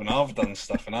comes to when I've done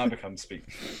stuff and I become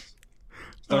speechless.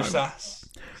 No sass.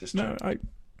 Just no,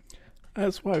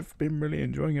 that's what I've been really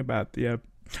enjoying about the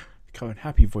kind of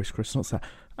happy voice, Chris. Not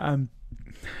that.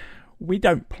 We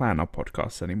don't plan our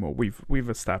podcasts anymore. We've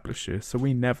established this, so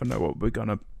we never know what we're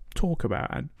gonna talk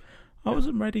about, and I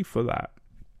wasn't ready for that.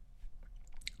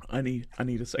 I need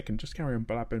a second. Just carry on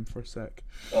blabbing for a sec.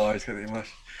 Oh, it's getting much.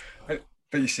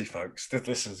 But you see, folks,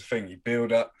 this is the thing. You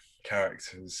build up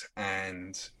characters,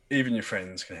 and even your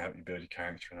friends can help you build your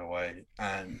character in a way.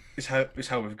 And it's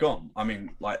how we've gone. I mean,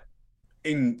 like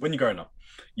when you're growing up,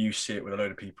 you see it with a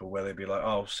load of people where they'd be like,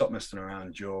 "Oh, stop messing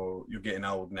around. You're getting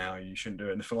old now. You shouldn't do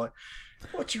it." And they feel like,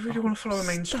 "What, do you really want to follow a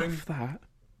mainstream? That.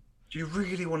 Do you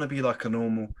really want to be like a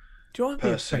normal Do you want to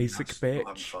be a basic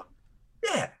bitch?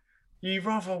 Yeah. You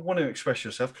rather want to express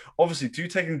yourself. Obviously, do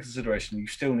take into consideration you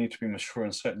still need to be mature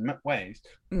in certain ways,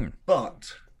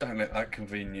 but don't let that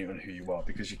convene you on who you are,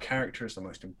 because your character is the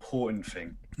most important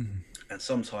thing, and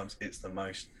sometimes it's the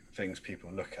most things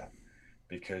people look at,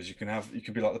 because you could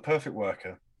be like the perfect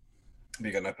worker, but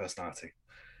you got no personality,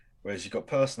 whereas you've got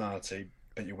personality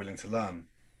but you're willing to learn.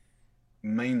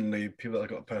 Mainly, people that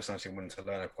have got personality and willing to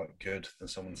learn are quite good than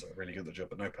someone that's really good at the job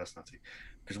but no personality.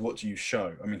 Because what do you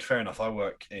show? I mean, fair enough. I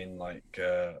work in like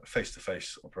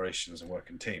face-to-face operations and work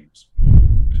in teams,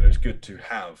 so it's good to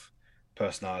have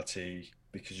personality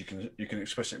because you can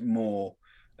express it more.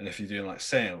 And if you're doing like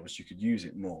sales, you could use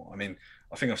it more. I mean,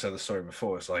 I think I've said the story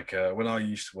before. It's like when I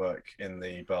used to work in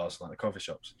the bars, like the coffee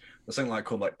shops, there's something like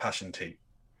called like passion tea.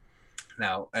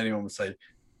 Now, anyone would say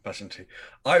passion tea.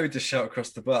 I would just shout across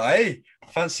the bar, "Hey,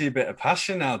 fancy a bit of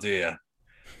passion now, do you?"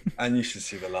 And you should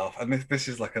see the laugh. And this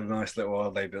is like a nice little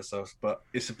old lady herself, but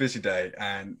it's a busy day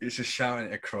and it's just shouting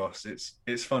it across.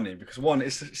 It's funny because one,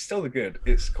 it's still the good.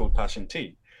 It's called passion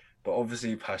tea, but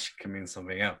obviously passion can mean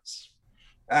something else.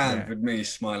 And with me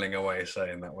smiling away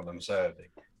saying that when I'm serving,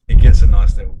 it gets a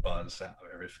nice little buzz out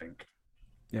of everything.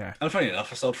 Yeah. And funny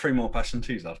enough, I sold 3 more passion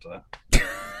teas after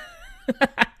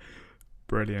that.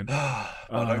 Brilliant.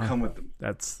 Don't come with them.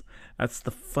 That's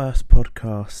the first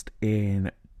podcast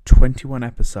in 21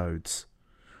 episodes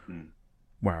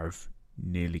where I've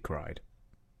nearly cried.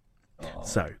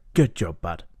 So good job,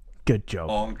 bud. Good job.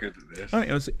 Oh, I'm good at this. I mean,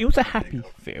 it was a happy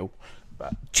feel,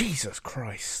 but Jesus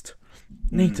Christ,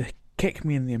 need to kick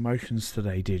me in the emotions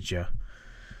today, did you?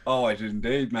 Oh, I did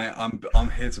indeed, mate. I'm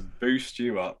here to boost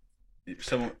you up.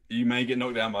 You may get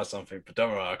knocked down by something, but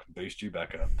don't worry, I can boost you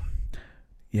back up.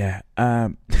 Yeah.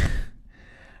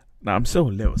 Now, I'm still a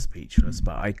little speechless,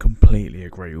 but I completely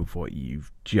agree with what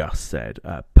you've just said.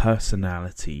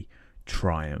 Personality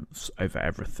triumphs over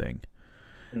everything.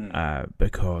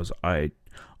 Because I'd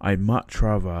much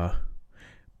rather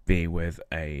be with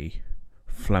a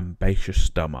flambacious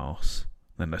dumbass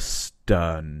than a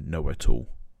stern know-it-all.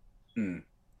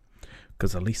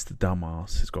 Because at least the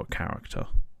dumbass has got character.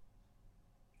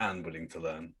 And willing to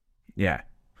learn. Yeah.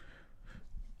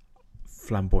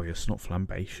 Flamboyous, not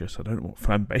flambacious. I don't know what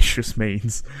flambacious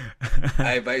means.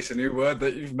 Hey, but it's a new word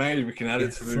that you've made. We can add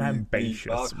it to the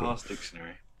Barcast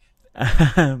dictionary.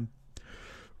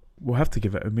 We'll have to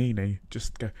give it a meaning.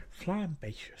 Just go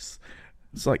flambacious.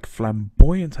 It's like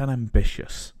flamboyant and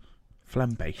ambitious.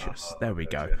 Flambacious. There we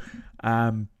go.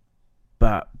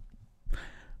 But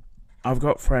I've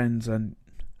got friends, and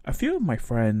a few of my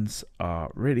friends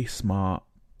are really smart,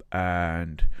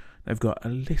 and they've got a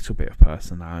little bit of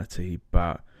personality,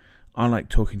 but I like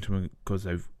talking to them because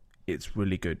it's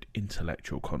really good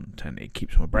intellectual content. It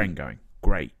keeps my brain going.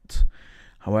 Great.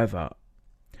 However,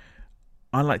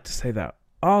 I like to say that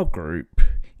our group,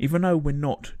 even though we're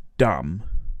not dumb,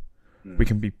 we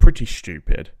can be pretty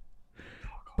stupid,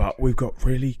 but we've got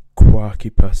really quirky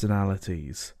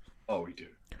personalities. Oh, we do.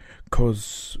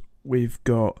 Because we've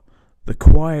got the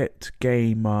quiet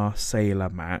gamer Sailor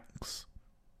Max.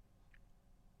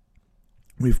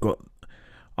 We've got,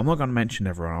 I'm not going to mention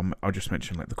everyone, I'll just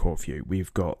mention like the core few.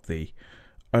 We've got the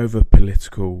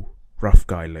over-political rough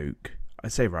guy Luke. I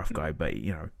say rough guy, but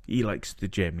you know, he likes the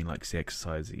gym, he likes the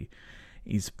exercise,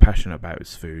 he's passionate about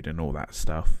his food and all that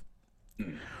stuff.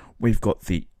 We've got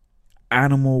the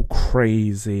animal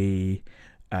crazy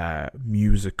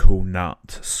musical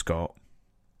nut Scott.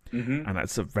 And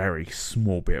that's a very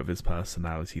small bit of his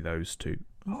personality, those two.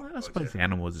 I suppose the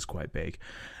animals is quite big.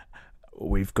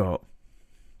 We've got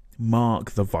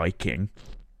Mark the Viking.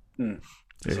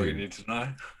 That's all you need to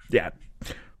know. Yeah.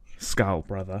 Skull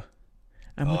brother.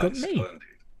 And we've got me.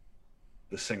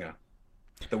 The singer.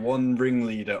 The one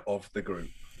ringleader of the group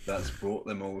that's brought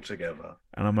them all together.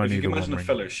 And I'm only if you can imagine a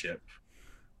fellowship,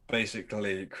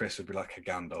 basically Chris would be like a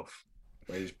Gandalf,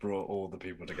 where he's brought all the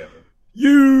people together.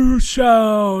 You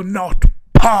shall not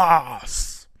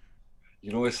pass. You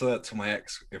can always say that to my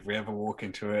ex if we ever walk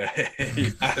into a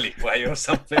alleyway or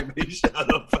something. Please shut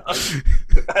up,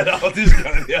 and I'll just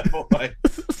go the other way.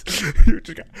 You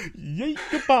just go, yeet,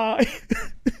 goodbye.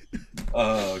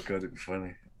 Oh god, it's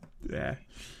funny. Yeah.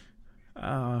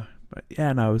 But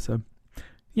yeah, no, it's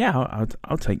yeah,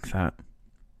 I'll take that.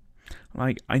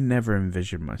 Like, I never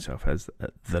envisioned myself as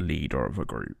the leader of a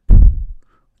group,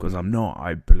 because I'm not.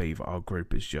 I believe our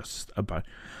group is just about.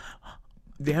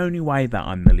 The only way that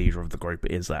I'm the leader of the group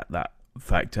is that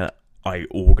fact that I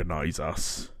organise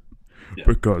us. Yeah.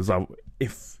 Because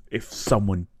if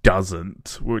someone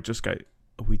doesn't, we'll just go,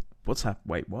 what's that?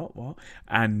 Wait, what?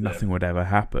 And nothing would ever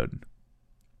happen.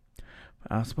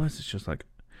 I suppose it's just like,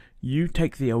 you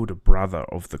take the older brother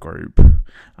of the group, and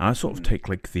I sort of take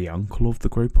like the uncle of the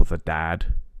group or the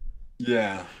dad.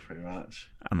 Yeah, pretty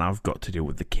much. And I've got to deal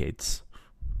with the kids.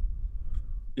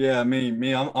 Yeah,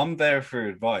 me. I'm there for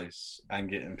advice and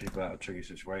getting people out of tricky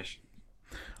situations.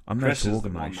 I'm there to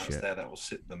organise shit. There that will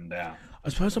sit them down. I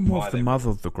suppose I'm more of the mother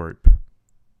of the group.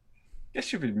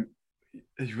 Yes, you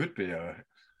would be.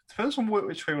 Depends on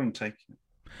which way you want to take it.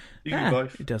 You can do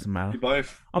both. It doesn't matter. You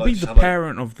both. I'll be the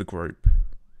parent of the group.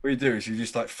 What you do is you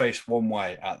just like face one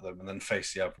way at them and then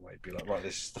face the other way. Be like, right,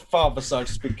 this is the father side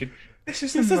speaking. This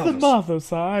is the mother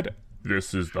side.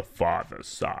 This is the father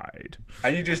side.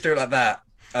 And you just do it like that.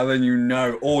 And then you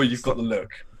know, or you've got the look.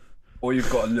 Or you've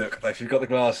got a look. Like if you've got the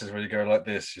glasses where you go like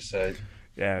this, you say,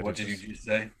 yeah. What did you just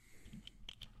say?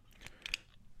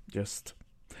 Just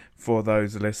for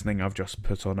those listening, I've just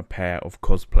put on a pair of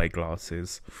cosplay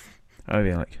glasses. I'll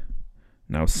be like,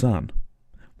 now son,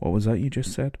 what was that you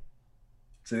just said?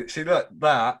 So see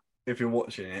that, if you're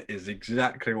watching it, is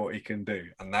exactly what you can do.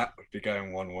 And that would be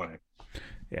going one way.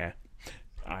 Yeah.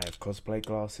 I have cosplay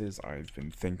glasses. I've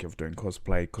been thinking of doing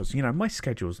cosplay because, my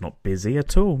schedule's not busy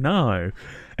at all. No.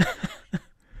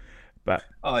 But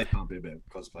I can't be a bit of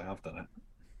cosplay. I've done it.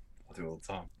 I do it all the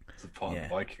time. It's a part of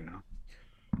biking now.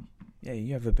 Yeah,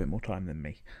 you have a bit more time than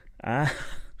me.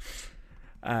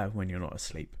 When you're not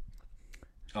asleep.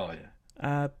 Oh,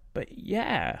 yeah. But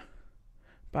yeah.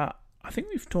 But I think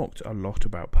we've talked a lot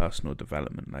about personal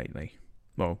development lately.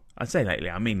 Well, I say lately,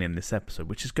 I mean in this episode,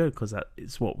 which is good because that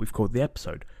is what we've called the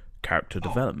episode, character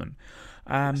development.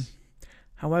 Yes.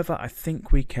 However, I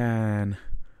think we can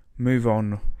move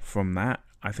on from that.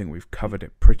 I think we've covered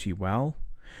it pretty well.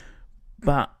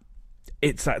 But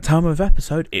it's that time of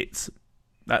episode.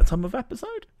 That time of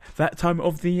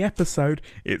the episode.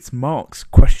 It's Mark's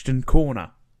Question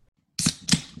Corner.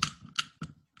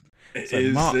 It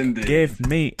is Mark, indeed. Give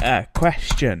me a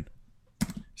question.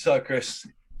 So, Chris,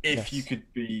 if you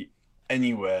could be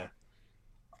anywhere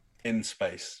in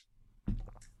space,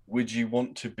 would you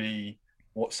want to be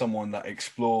someone that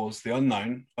explores the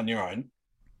unknown on your own,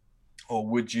 or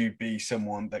would you be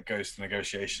someone that goes to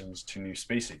negotiations to new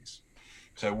species?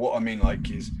 So what I mean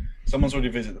is someone's already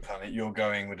visited the planet, you're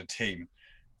going with a team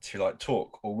to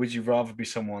talk, or would you rather be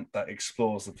someone that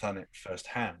explores the planet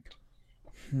firsthand?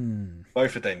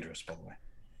 Both are dangerous, by the way.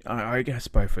 I guess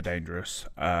both are dangerous.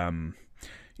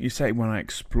 You say when I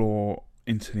explore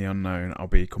into the unknown, I'll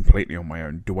be completely on my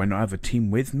own. Do I not have a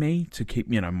team with me to keep,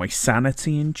 my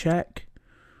sanity in check?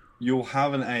 You'll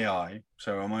have an AI,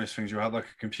 so on most things you'll have a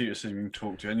computer system you can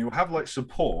talk to, and you'll have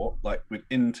support, with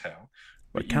Intel.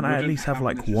 But can I at least have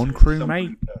one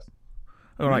crewmate?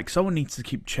 Or someone needs to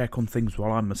keep check on things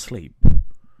while I'm asleep.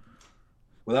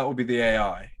 Well, that would be the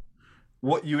AI.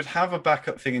 What you would have a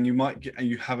backup thing, and you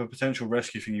have a potential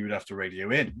rescue thing you would have to radio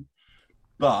in.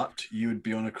 But you would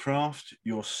be on a craft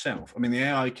yourself. I mean, the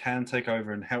AI can take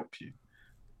over and help you.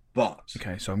 But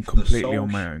okay, so I'm completely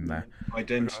on my own there.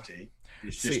 Identity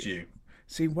is just you.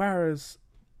 See, whereas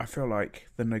I feel like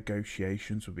the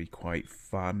negotiations would be quite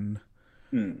fun.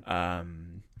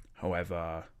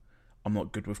 However, I'm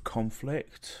not good with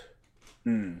conflict.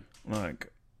 I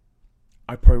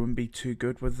probably wouldn't be too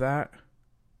good with that.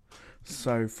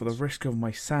 So, for the risk of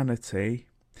my sanity,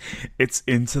 it's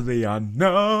into the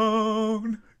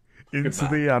unknown. Into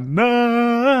the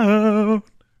unknown.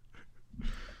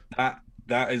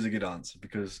 That is a good answer,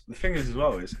 because the thing is as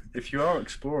well is if you are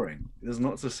exploring, there's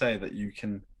not to say that you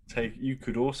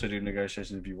could also do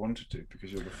negotiations if you wanted to,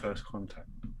 because you're the first contact.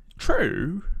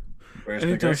 True. Whereas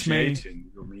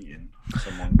negotiating, you're meeting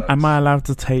someone that's... Am I allowed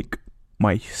to take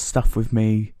my stuff with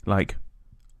me,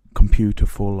 computer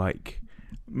for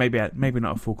maybe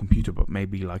not a full computer, but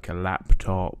maybe a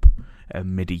laptop, a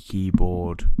MIDI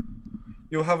keyboard?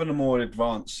 You'll have a more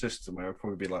advanced system where it'll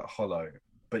probably be Hollow.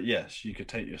 But yes, you could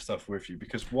take your stuff with you,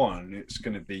 because one, it's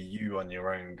going to be you on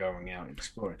your own going out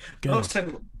exploring.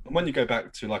 When you go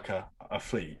back to a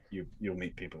fleet, you'll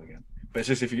meet people again. But it's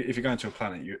just if you're going to a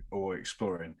planet or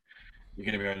exploring, You're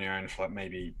going to be on your own for like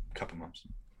maybe a couple months.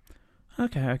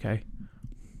 Okay.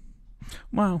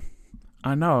 Well,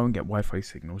 I know I won't get Wi-Fi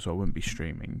signal, so I wouldn't be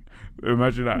streaming.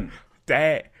 Imagine that.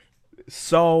 There,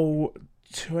 Soul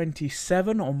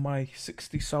 27 on my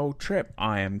 60 Soul trip.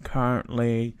 I am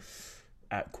currently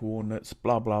at coordinates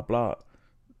blah blah blah.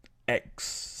 X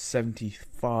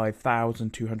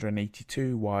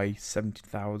 75,282, Y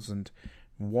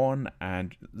 70,001,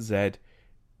 and Z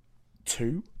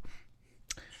 2.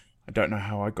 I don't know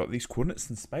how I got these coordinates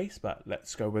in space, but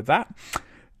let's go with that.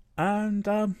 And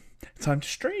time to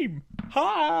stream.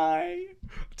 Hi!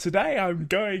 Today I'm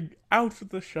going out of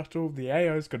the shuttle. The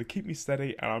AI is going to keep me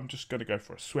steady, and I'm just going to go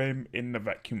for a swim in the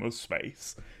vacuum of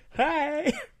space.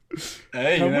 Hey!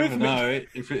 Hey, you never know.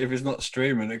 If it's not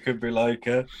streaming, it could be like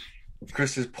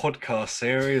Chris's podcast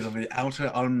series of the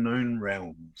Outer Unknown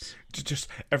Realms. Just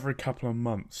every couple of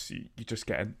months, you just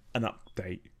get an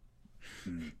update.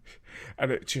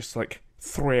 And it's just like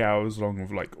 3 hours long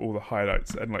of like all the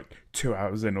highlights, and like 2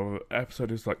 hours in, or the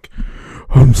episode is like,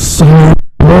 I'm so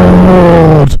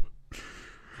bored.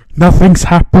 Nothing's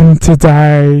happened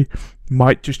today.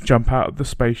 Might just jump out of the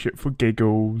spaceship for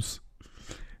giggles.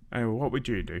 Anyway, what would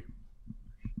you do?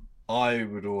 I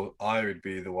would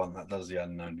be the one that does the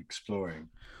unknown exploring.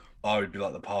 I would be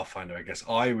like the Pathfinder, I guess.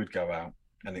 I would go out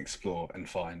and explore and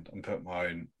find and put my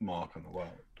own mark on the world.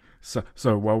 So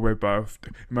while we're both,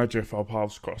 imagine if our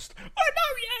paths crossed. I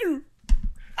know you.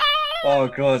 Oh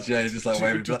god, yeah, just like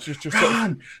waving. Just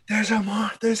run! There's a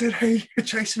mark. There's a hey,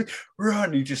 chasing me.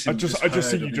 Run! You just. I just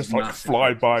see you just like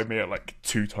fly by me at like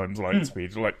 2 times light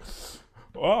speed. Like,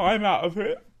 oh, I'm out of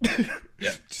here.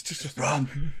 Yeah. just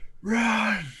run.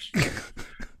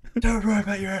 Don't worry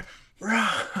about your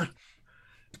run.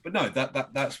 But no,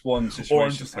 that's one situation. Or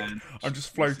I'm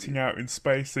just floating out in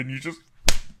space, and you just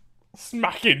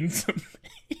smack into me.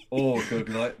 Or could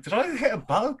be like, did I hit a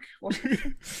bug?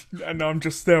 And I'm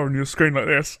just there on your screen like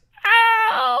this.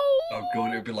 Ow! Oh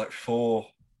god, it would be like 4.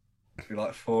 It'd be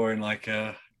like 4 in like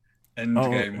a end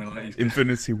game with like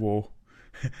Infinity War.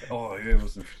 Oh yeah, it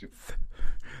was Infinity War.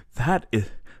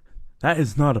 That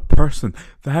is not a person.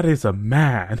 That is a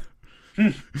man.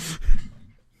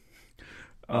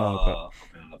 Although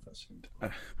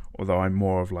I'm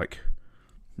more of like,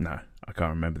 no, I can't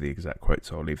remember the exact quote,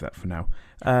 so I'll leave that for now.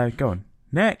 Go on.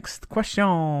 Next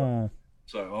question.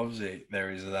 So obviously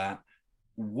there is that.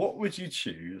 What would you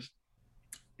choose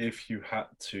if you had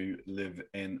to live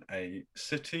in a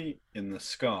city in the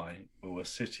sky or a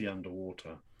city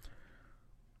underwater?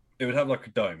 It would have like a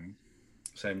dome,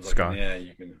 same as like sky. In the air.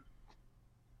 You can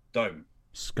dome.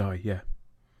 Sky, yeah.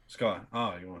 Sky.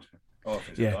 Oh, you want sky? Oh, if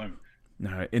it's a dome.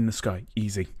 No, in the sky,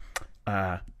 easy.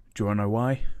 Do you want to know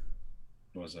why?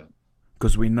 What's that?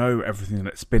 Because we know everything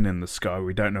that's been in the sky.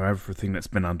 We don't know everything that's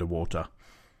been underwater.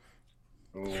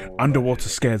 Ooh, underwater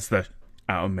scares the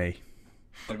out of me.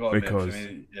 Because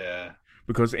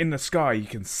in the sky you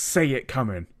can see it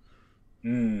coming. I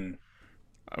mean,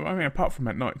 apart from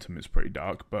at night time, it's pretty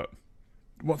dark. But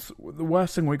what's the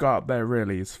worst thing we got up there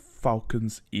really is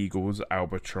falcons, eagles,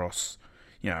 albatross.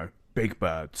 Big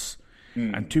birds.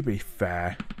 And to be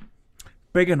fair,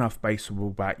 big enough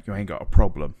baseball bat, you ain't got a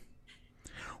problem.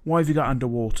 What have you got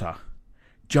underwater?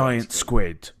 Giant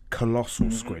squid, colossal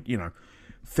squid,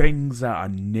 things that are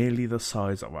nearly the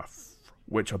size of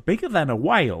which are bigger than a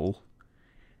whale,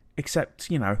 except,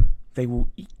 they will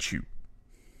eat you.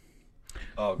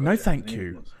 Oh, God, no, thank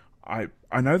you. I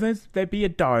know there'd be a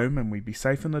dome and we'd be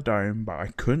safe in the dome, but I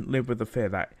couldn't live with the fear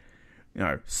that,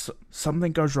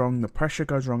 something goes wrong, the pressure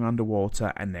goes wrong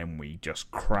underwater, and then we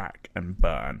just crack and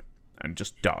burn and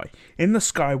just die. In the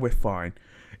sky, we're fine.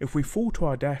 If we fall to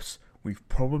our deaths, we've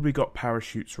probably got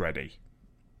parachutes ready.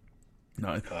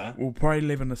 We'll probably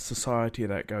live in a society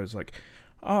that goes like,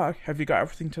 oh, have you got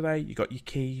everything today? You got your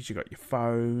keys, you got your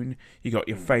phone, you got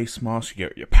your face mask, you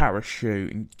got your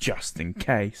parachute, and just in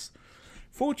case.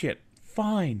 Fortunate,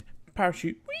 fine.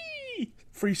 Parachute, whee!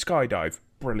 Free skydive,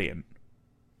 brilliant.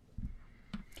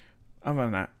 Other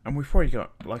than that, and we've probably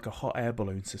got like a hot air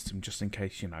balloon system just in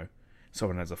case,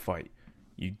 someone has a fight.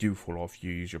 You do fall off,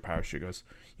 you use your parachute, goes,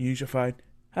 you use your phone,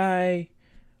 hey,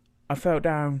 I fell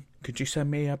down, could you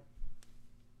send me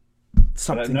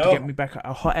something to get me back,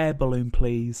 a hot air balloon,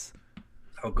 please?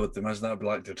 Oh god, imagine that would be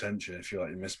like detention if you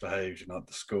misbehaved at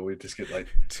the school, you just get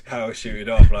parachuted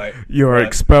off, you're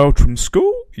expelled from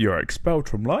school, you're expelled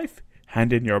from life,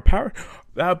 hand in your that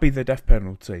would be the death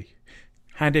penalty.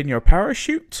 Hand in your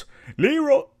parachute,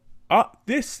 Leroy,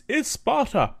 this is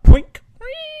Sparta, poink.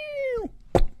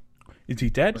 Is he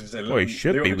dead? He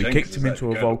should be. We kicked him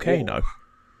into a volcano.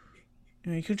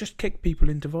 You can just kick people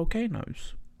into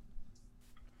volcanoes.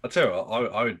 I tell you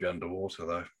what, I would be underwater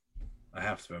though. I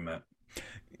have to admit.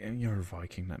 You're a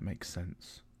Viking, that makes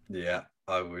sense. Yeah,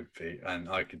 I would be. And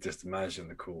I could just imagine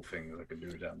the cool things I could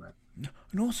do down there.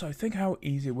 And also, think how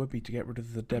easy it would be to get rid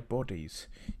of the dead bodies.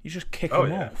 You just kick Oh,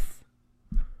 them yeah. off.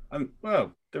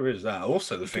 Well, there is that.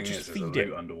 Also, the thing just is, there's a feed loot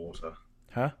it. underwater.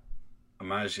 Huh?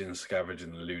 Imagine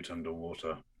scavenging the loot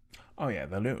underwater. Oh yeah,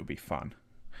 the loot would be fun.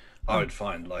 I would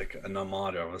find like an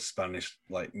armada of a Spanish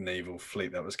like naval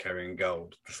fleet that was carrying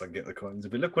gold. Just like get the coins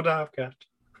and be, look what I've got.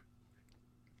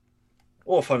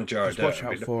 Or find a jar of Just dirt. watch and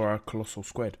out be, for a colossal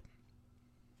squid.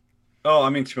 Oh, I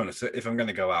mean, to be honest, if I'm going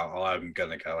to go out, I'm going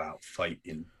to go out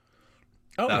fighting.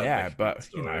 Oh That would yeah, make a but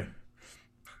good you know, story.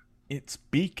 its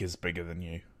beak is bigger than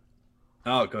you.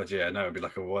 Oh god, yeah, no, it'd be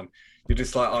like a one. You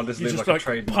just like, I'll just You live just like like a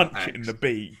trade punch it in the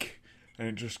beak, and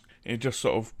it just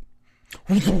sort of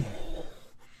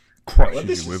crushes Well,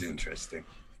 this you is with. interesting.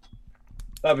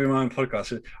 That'd be my own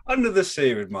podcast. Under the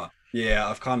sea with my. Yeah,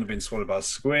 I've kind of been swallowed by a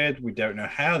squid. We don't know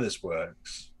how this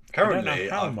works. Currently,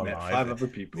 how I've I'm met alive. 5 other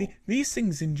people. These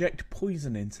things inject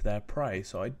poison into their prey,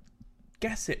 so I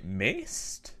guess it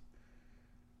missed.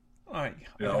 I Yeah,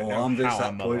 don't well, know I'm how just that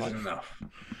I'm poison alive. enough.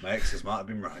 My exes might have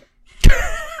been right.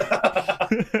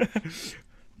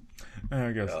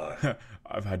 I guess God.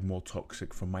 I've had more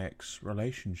toxic from my ex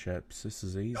relationships. This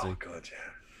is easy. Oh god,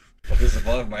 yeah. I could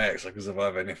survive my ex. I could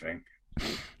survive anything.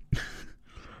 We're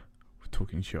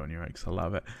talking shit on your ex. I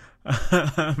love it.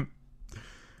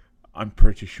 I'm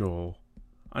pretty sure.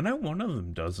 I know one of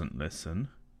them doesn't listen.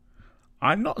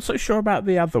 I'm not so sure about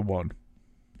the other one.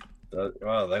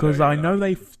 Well, Because I know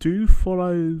they do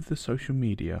follow the social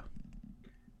media.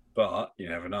 But you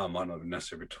never know. I might not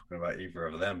necessarily be talking about either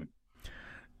of them.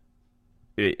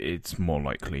 It's more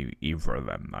likely either of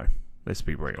them, though. Let's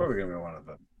be real. Probably gonna be one of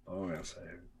them. I'm gonna say.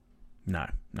 No.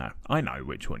 I know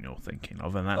which one you're thinking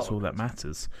of, and that's all that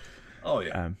matters. Oh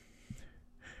yeah.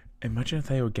 Imagine if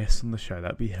they were guests on the show.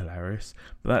 That'd be hilarious.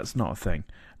 But that's not a thing.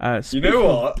 You know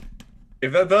what?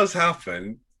 If that does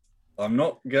happen, I'm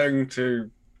not going to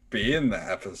be in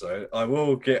that episode. I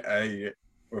will get a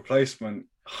replacement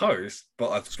host, but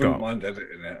I Scott. wouldn't mind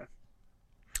editing it.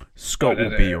 Scott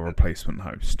will be your replacement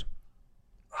host.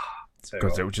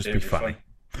 Because it would just be funny.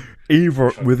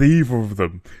 With either of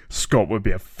them, Scott would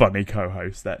be a funny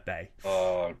co-host that day.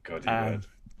 Oh god, he would.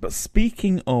 But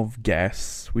speaking of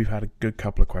guests, we've had a good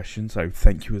couple of questions, so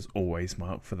thank you as always,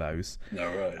 Mark, for those. No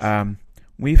worries.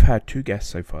 We've had 2 guests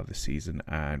so far this season,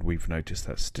 and we've noticed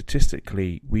that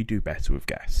statistically we do better with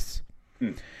guests.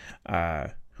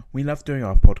 We love doing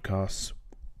our podcasts,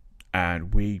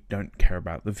 and we don't care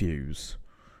about the views,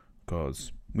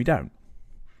 because we don't.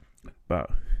 But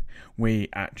we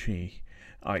actually,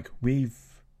 we've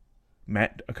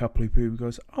met a couple of people who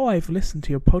goes, oh, I've listened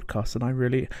to your podcast,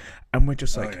 and we're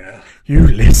just like, yeah. You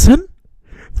listen?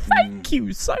 Thank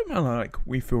you so much.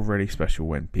 We feel really special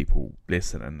when people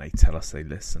listen and they tell us they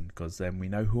listen, because then we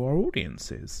know who our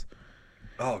audience is.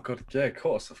 Oh god, yeah, of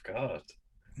course, of course.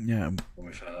 Yeah. When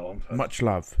we found that one person. Much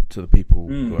love to the people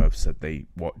who have said they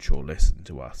watch or listen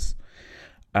to us.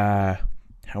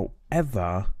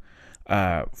 However,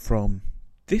 from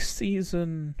this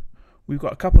season, we've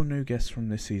got a couple of new guests from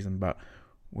this season, but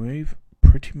we've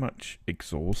pretty much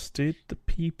exhausted the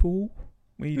people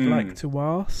we'd like to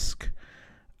ask.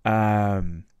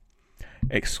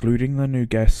 Excluding the new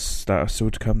guests that are still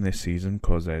to come this season,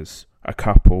 because there's a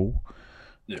couple,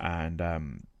 and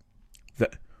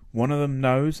that one of them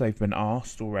knows they've been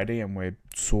asked already, and we're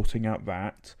sorting out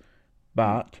that.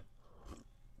 But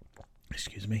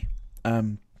excuse me,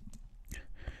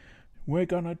 we're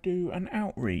gonna do an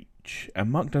outreach,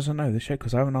 and Mark doesn't know this yet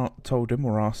because I haven't told him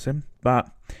or asked him. But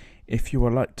if you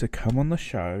would like to come on the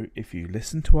show, if you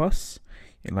listen to us,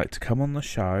 you'd like to come on the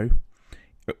show,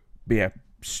 be a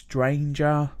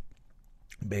stranger,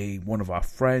 be one of our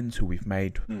friends who we've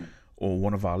made, or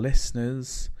one of our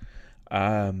listeners,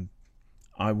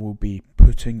 I will be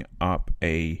putting up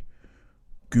a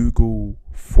Google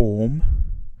form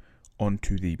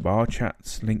onto the Bar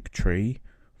Chats link tree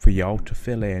for y'all to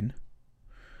fill in,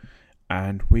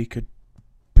 and we could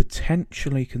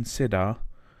potentially consider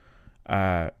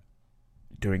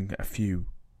doing a few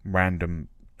random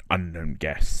unknown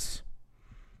guests.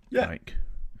 Like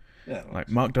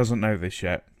Mark doesn't know this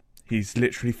yet. He's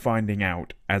literally finding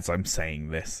out as I'm saying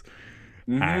this.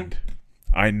 And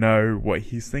I know what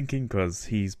he's thinking, because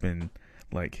he's been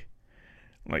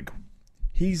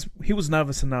he was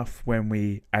nervous enough when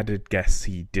we added guests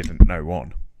he didn't know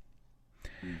on.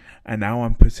 And now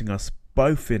I'm putting us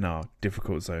both in our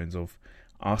difficult zones of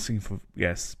asking for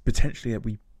guests potentially that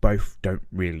we both don't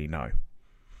really know.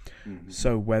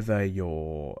 So whether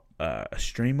you're a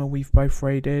streamer we've both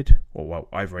rated, or well,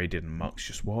 I've rated and Mark's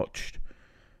just watched,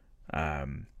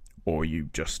 or you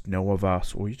just know of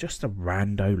us, or you're just a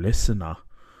rando listener,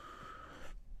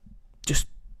 just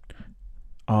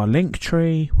our link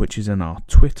tree, which is in our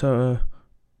Twitter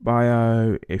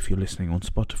bio. If you're listening on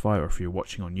Spotify or if you're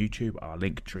watching on YouTube, our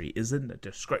link tree is in the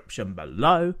description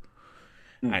below.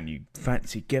 And you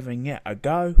fancy giving it a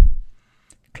go,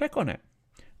 click on it.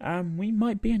 We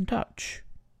might be in touch.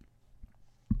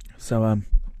 So,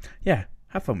 yeah,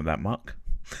 have fun with that, Mark.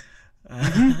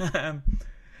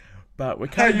 But we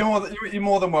can't. Hey, you're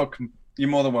more than welcome. You're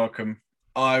more than welcome.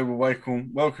 I will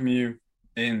welcome you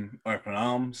in open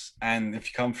arms. And if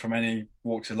you come from any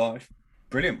walks of life,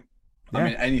 brilliant. Yeah. I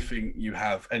mean, anything you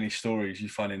have, any stories you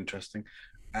find interesting.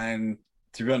 And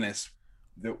to be honest,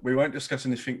 we won't discuss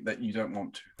anything that you don't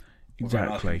want to.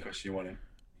 Exactly. Question you want in.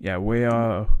 Yeah, we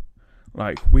are.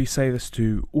 Like, we say this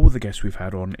to all the guests we've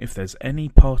had on. If there's any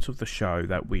part of the show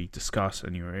that we discuss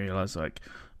and you realise, like,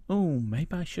 oh,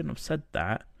 maybe I shouldn't have said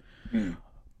that,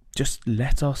 just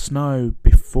let us know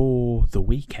before the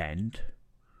weekend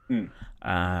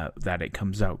that it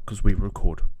comes out, because we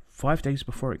record 5 days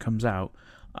before it comes out.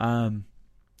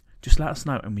 Just let us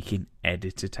know and we can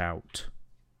edit it out.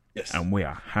 Yes. And we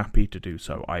are happy to do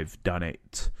so. I've done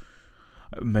it.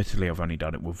 Admittedly, I've only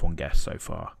done it with one guest so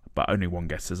far, but only one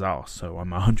guest has asked, so I'm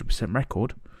 100%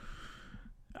 record.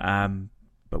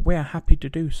 But we are happy to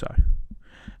do so.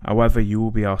 However, you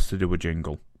will be asked to do a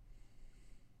jingle.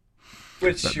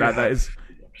 Which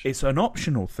it's an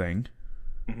optional thing,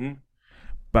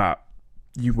 but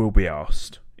you will be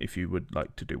asked if you would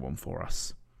like to do one for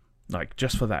us, like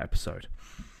just for that episode.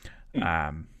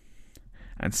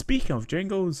 And speaking of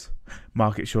jingles,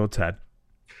 Mark, it's your turn.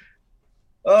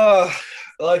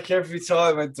 Like every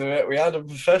time I do it, we had a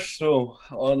professional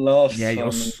on last time.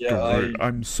 You're screwed.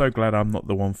 I'm so glad I'm not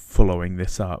the one following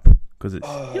this up, because it's.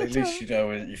 At least you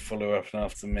know you follow up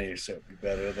after me, so it'll be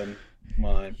better than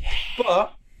mine. Yeah.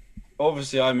 But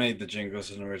obviously, I made the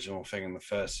jingles an original thing in the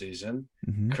first season.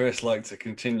 Chris liked to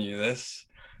continue this.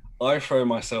 I throw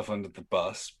myself under the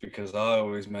bus because I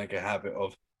always make a habit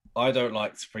of I don't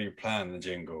like to pre-plan the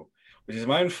jingle, which is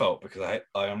my own fault because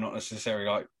I am not necessarily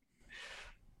like.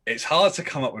 It's hard to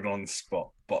come up with on the spot,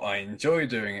 but I enjoy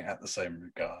doing it at the same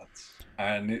regards.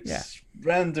 And it's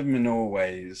random in all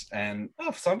ways. And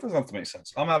sometimes I have to make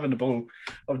sense. I'm having a ball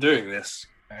of doing this.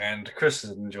 And Chris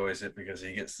enjoys it because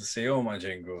he gets to see all my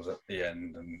jingles at the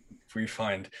end. And if we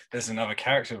find there's another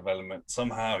character development,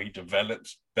 somehow he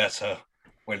develops better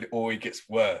or he gets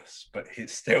worse, but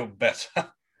he's still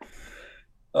better.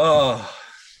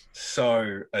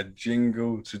 So a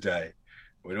jingle today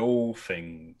with all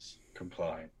things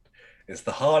compliant. It's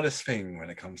the hardest thing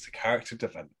when it comes to character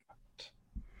development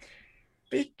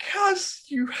because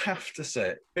you have to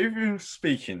say it. Even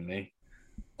speakingly,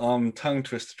 I'm tongue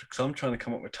twisted because I'm trying to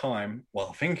come up with time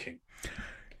while thinking.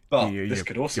 But this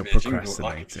could also be a jingle.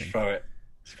 I could throw it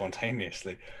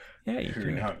spontaneously. Yeah,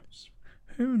 Who knows?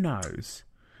 Who knows?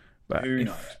 But Who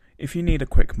knows? If you need a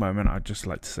quick moment, I'd just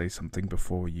like to say something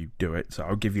before you do it. So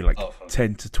I'll give you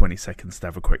 10 to 20 seconds to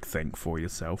have a quick think for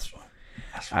yourself.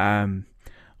 That's fine.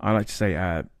 I'd like to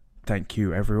say thank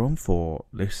you, everyone, for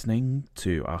listening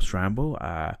to us ramble.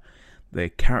 The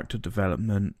character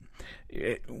development,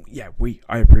 I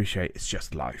appreciate it's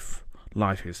just life.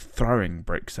 Life is throwing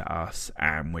bricks at us,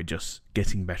 and we're just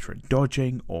getting better at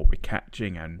dodging, or we're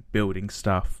catching and building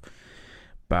stuff.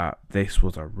 But this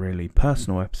was a really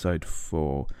personal episode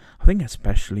for, I think,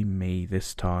 especially me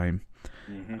this time.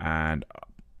 And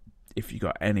if you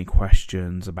got any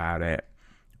questions about it,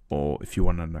 or if you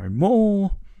want to know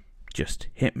more, just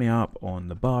hit me up on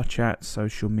the Bar Chat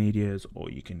social medias, or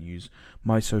you can use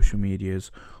my social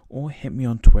medias, or hit me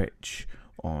on Twitch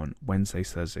on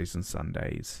Wednesdays, Thursdays, and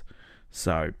Sundays.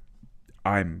 So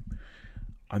I'm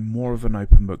more of an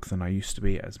open book than I used to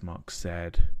be, as Mark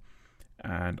said,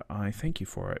 and I thank you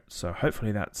for it. So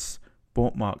hopefully that's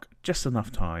bought Mark just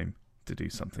enough time to do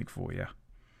something for you.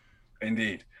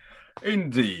 Indeed.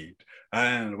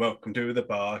 And welcome to the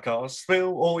Barcast.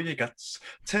 Spill all your guts,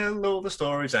 tell all the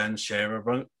stories, and share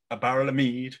a barrel of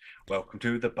mead. Welcome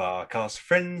to the Barcast,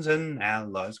 friends and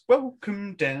allies.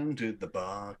 Welcome down to the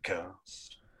Barcast.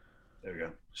 There we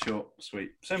go. Short,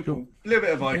 sweet, simple. A little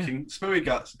bit of Viking. Spilling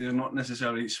guts is not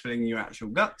necessarily spilling your actual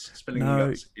guts. Spilling your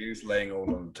guts is laying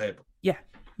all on the table. Yeah,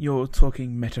 you're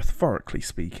talking metaphorically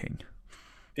speaking.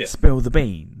 Yeah. Spill the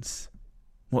beans.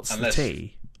 What's the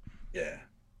tea? Yeah.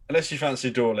 Unless you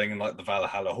fancy dueling in like the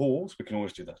Valhalla halls, we can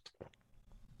always do that.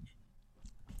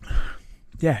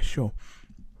 Yeah, sure.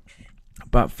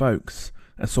 But folks,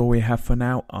 that's all we have for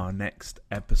now. Our next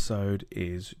episode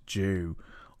is due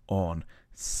on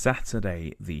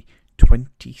Saturday, the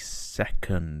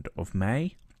 22nd of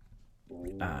May.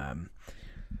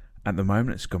 At the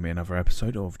moment, it's going to be another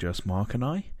episode of just Mark and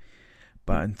I.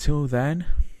 But until then,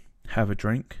 have a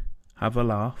drink, have a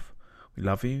laugh. We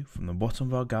love you from the bottom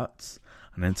of our guts.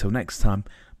 And until next time,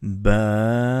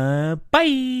 bye.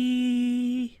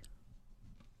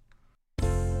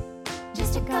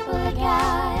 Just a couple of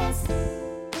guys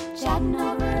chatting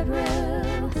over a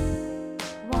brew.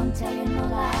 Won't tell you no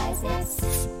lies. It's